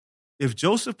 if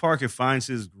Joseph Parker finds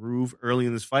his groove early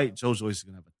in this fight, Joe Joyce is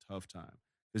going to have a tough time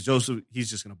because he's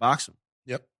just going to box him.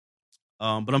 Yep.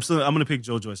 But I'm going to pick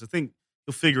Joe Joyce. I think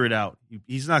he'll figure it out.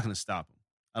 He's not going to stop him.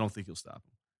 I don't think he'll stop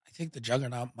him. I think the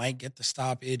Juggernaut might get the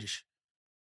stoppage.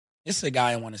 This is a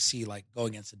guy I want to see go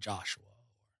against a Joshua.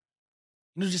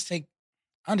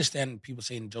 I understand people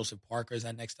saying Joseph Parker is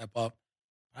that next step up.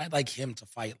 But I'd like him to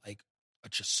fight like a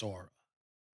Chisora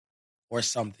or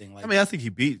something like. I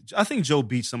think Joe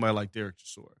beats somebody like Derek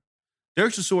Chisora.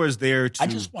 Derek Chisora is there to. I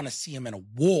just want to see him in a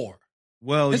war.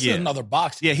 Well, this is another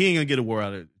boxing. Yeah, he ain't gonna get a war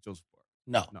out of Joseph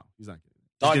Parker. No, he's not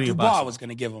getting. Dubois was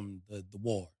gonna give him the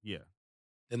war. Yeah.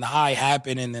 Then the high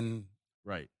happened, and then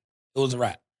right, it was a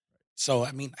wrap. So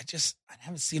I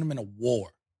haven't seen him in a war.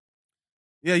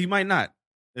 Yeah, you might not.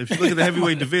 If you look at the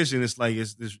heavyweight division, it's like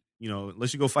it's this.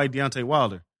 Unless you go fight Deontay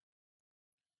Wilder.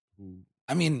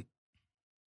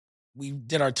 We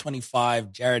did our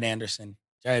 25.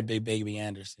 Jared Big Baby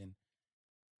Anderson,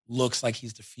 looks like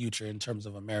he's the future in terms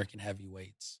of American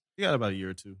heavyweights. He got about a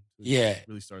year or two. Yeah.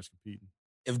 Really starts competing.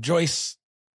 If Joyce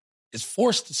is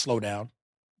forced to slow down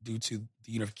due to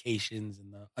the unifications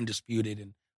and the undisputed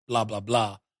and blah, blah,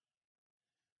 blah,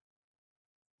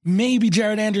 maybe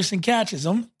Jared Anderson catches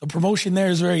him. The promotion there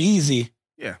is very easy.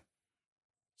 Yeah.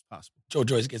 It's possible. Joe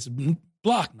Joyce gets a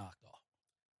block knocked off.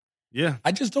 Yeah.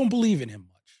 I just don't believe in him much.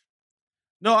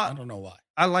 No, I don't know why.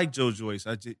 I like Joe Joyce.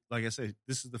 Like I said,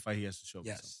 this is the fight he has to show.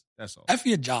 Yes. That's all.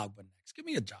 Effie a jog, but next. Give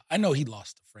me a jog. I know he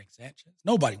lost to Frank Sanchez.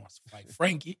 Nobody wants to fight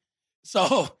Frankie.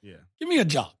 So yeah, give me a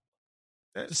jog.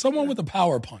 Someone with a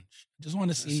power punch. I just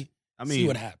want to see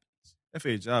what happens.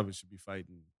 Effie Ajagba should be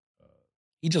fighting.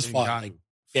 He just fought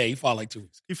he fought like 2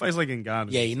 weeks ago. He fights like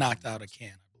Ngannou. Yeah, he knocked out a can,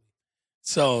 I believe.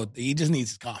 So he just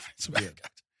needs his confidence back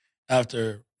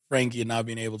after Frankie not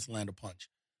being able to land a punch.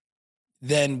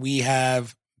 Then we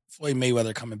have Floyd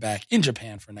Mayweather coming back in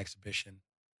Japan for an exhibition.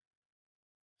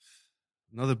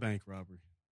 Another bank robbery.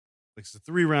 Like, it's a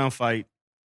 3-round fight.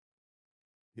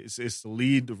 It's the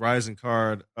lead, the rising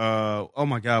card. Oh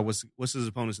my God, what's his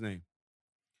opponent's name?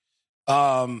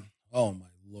 Oh my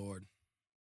Lord.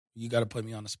 You got to put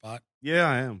me on the spot. Yeah,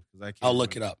 I am. I'll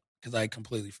look it up because I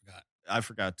completely forgot. I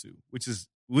forgot to,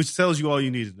 which tells you all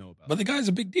you need to know about. But the guy's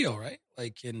a big deal, right?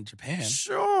 Like in Japan.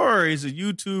 Sure, he's a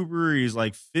YouTuber. He's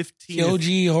like 15.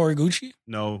 Kyoji Horiguchi?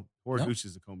 No, Horiguchi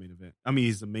is the co-main event. I mean,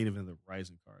 he's the main event of the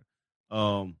rising card.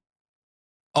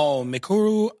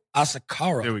 Mikuru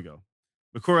Asakara. There we go.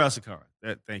 Mikuru Asakara.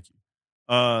 Thank you.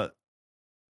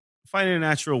 Fighting in a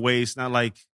natural way. It's not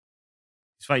like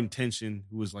he's fighting Tenshin,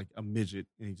 who was like a midget,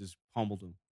 and he just pummeled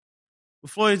him.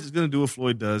 But Floyd is going to do what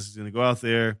Floyd does. He's going to go out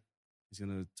there. He's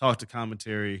going to talk to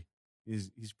commentary. He's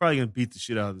probably going to beat the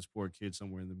shit out of this poor kid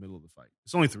somewhere in the middle of the fight.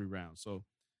 It's only 3 rounds. So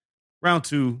round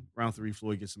 2, round 3,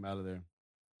 Floyd gets him out of there.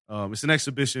 It's an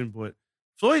exhibition, but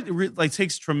Floyd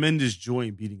takes tremendous joy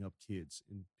in beating up kids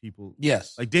and people.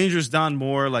 Yes. Like Dangerous Don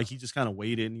Moore, like he just kind of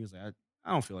waited and he was like,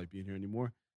 I don't feel like being here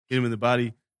anymore. Hit him in the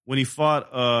body. When he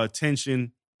fought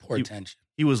Tenshin. Poor Tenshin.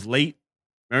 He was late.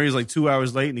 Remember, he was like 2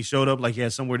 hours late and he showed up like he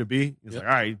had somewhere to be. He was like, all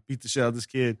right, beat the shit out of this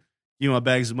kid. Give him my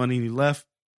bags of money and he left.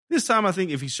 This time, I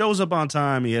think if he shows up on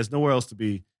time, he has nowhere else to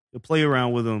be. He'll play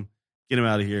around with him, get him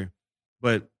out of here.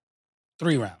 But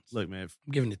 3 rounds. Look, man.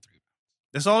 I'm giving it 3 rounds.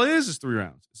 That's all it is 3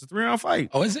 rounds. It's a 3-round fight.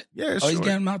 Oh, is it? Yeah, he's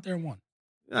getting him out there in 1.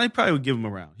 I probably would give him a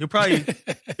round. He'll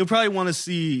probably want to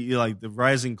see like the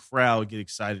rising crowd get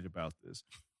excited about this.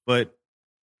 But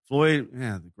Floyd,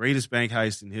 the greatest bank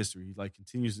heist in history. He like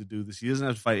continues to do this. He doesn't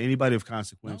have to fight anybody of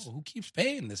consequence. No, who keeps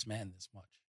paying this man this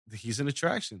much? He's an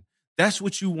attraction. That's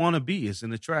what you want to be, is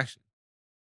an attraction.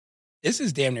 This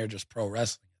is damn near just pro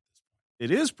wrestling at this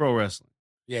point. It is pro wrestling.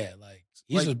 Yeah, like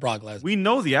he's just Brock Lesnar. We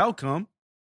know the outcome.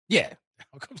 Yeah.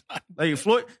 Like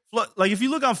Floyd, like if you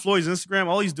look on Floyd's Instagram,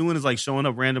 all he's doing is like showing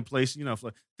up random places. You know,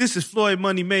 this is Floyd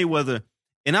Money Mayweather,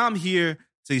 and I'm here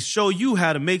to show you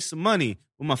how to make some money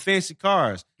with my fancy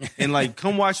cars, and like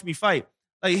come watch me fight.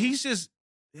 Like he's just,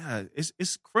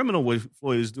 it's criminal what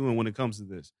Floyd is doing when it comes to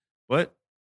this. But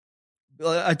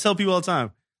I tell people all the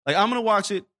time, like I'm gonna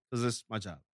watch it because it's my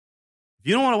job. If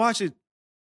you don't want to watch it,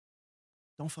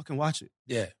 don't fucking watch it.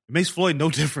 Yeah. It makes Floyd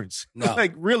no difference. No.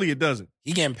 Like, really, it doesn't.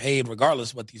 He getting paid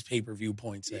regardless of what these pay-per-view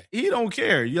points say. He don't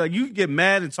care. You can get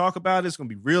mad and talk about it. It's going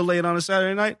to be real late on a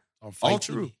Saturday night. On Fight all TV.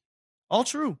 true. All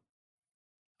true.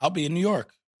 I'll be in New York.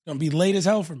 It's going to be late as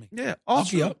hell for me. Yeah, I'll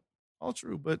be up. All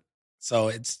true, but... So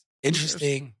it's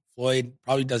interesting. Floyd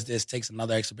probably does this, takes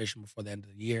another exhibition before the end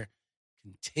of the year,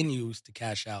 continues to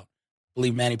cash out. I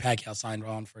believe Manny Pacquiao signed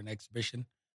on for an exhibition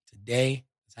today.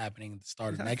 It's happening at the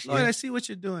start of next year. I see what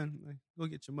you're doing. Like, go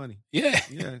get your money. Yeah.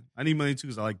 Yeah. I need money too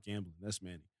because I like gambling. That's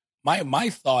Manny. My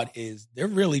thought is they're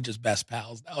really just best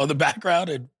pals now in the background.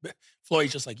 And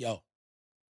Floyd's just like, yo, want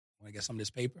to get some of this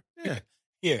paper? Yeah.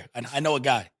 Here. I know a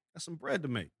guy. Got some bread to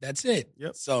make. That's it.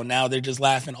 Yep. So now they're just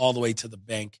laughing all the way to the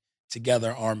bank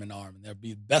together, arm in arm. And they'll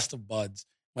be best of buds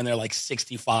when they're like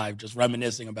 65, just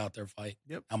reminiscing about their fight,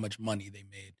 how much money they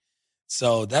made.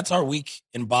 So that's our week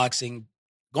in boxing.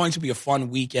 Going to be a fun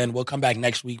weekend. We'll come back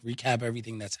next week, recap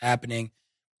everything that's happening.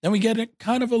 Then we get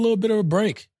kind of a little bit of a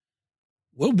break.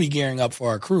 We'll be gearing up for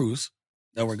our cruise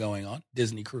that we're going on,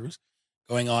 Disney cruise,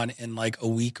 going on in like a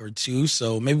week or 2.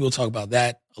 So maybe we'll talk about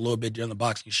that a little bit during the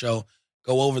boxing show.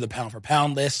 Go over the pound for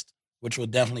pound list, which will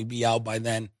definitely be out by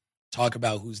then. Talk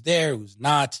about who's there, who's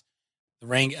not. The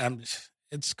rank,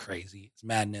 it's crazy. It's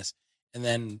madness. And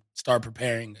then start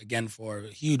preparing again for a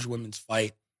huge women's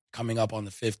fight coming up on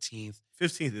the 15th.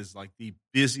 15th is like the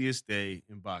busiest day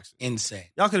in boxing. Insane.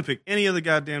 Y'all could have picked any other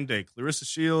goddamn day. Clarissa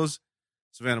Shields,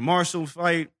 Savannah Marshall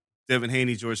fight, Devin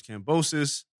Haney, George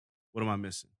Kambosos. What am I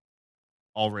missing?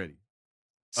 Already.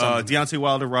 Deontay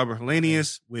Wilder, Robert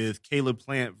Helenius with Caleb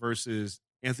Plant versus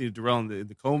Anthony Durrell in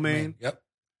the co-main. Yep.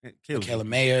 Caleb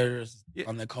Mayers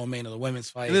on the co-main of the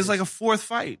women's fight. And there's like a 4th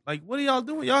fight. Like, what are y'all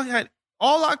doing? Y'all had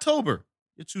all October.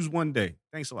 You choose one day.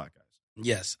 Thanks a lot, guys.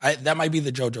 Yes. That might be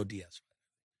the JoJo Diaz fight.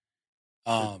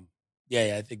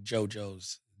 I think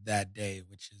JoJo's that day,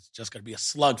 which is just going to be a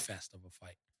slugfest of a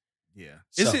fight. Yeah.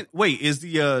 So, is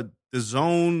the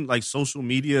Zone like social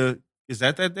media, is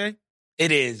that day?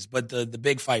 It is, but the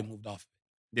big fight moved off.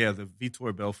 Yeah, the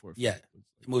Vitor Belfort fight. Yeah,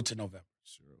 it moved to November.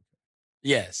 Sure, okay.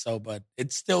 Yeah, so, but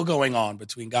it's still going on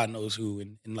between God knows who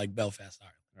in like Belfast,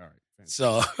 Ireland. All right.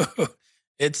 So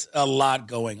it's a lot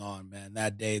going on, man.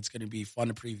 That day, it's going to be fun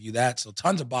to preview that. So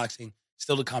tons of boxing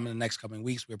still to come in the next coming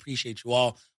weeks. We appreciate you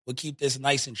all. We'll keep this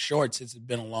nice and short since it's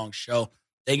been a long show.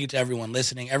 Thank you to everyone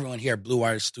listening, everyone here at Blue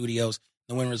Wire Studios,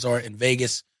 the Wynn Resort in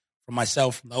Vegas. From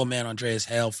myself, from the old man, Andreas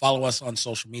Hale. Follow us on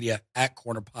social media at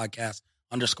Corner Podcast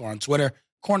 _ on Twitter,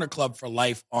 Corner Club for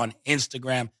Life on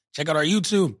Instagram. Check out our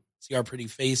YouTube. See our pretty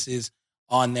faces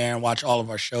on there and watch all of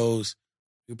our shows.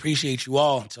 We appreciate you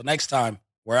all. Until next time,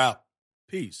 we're out.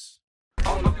 Peace.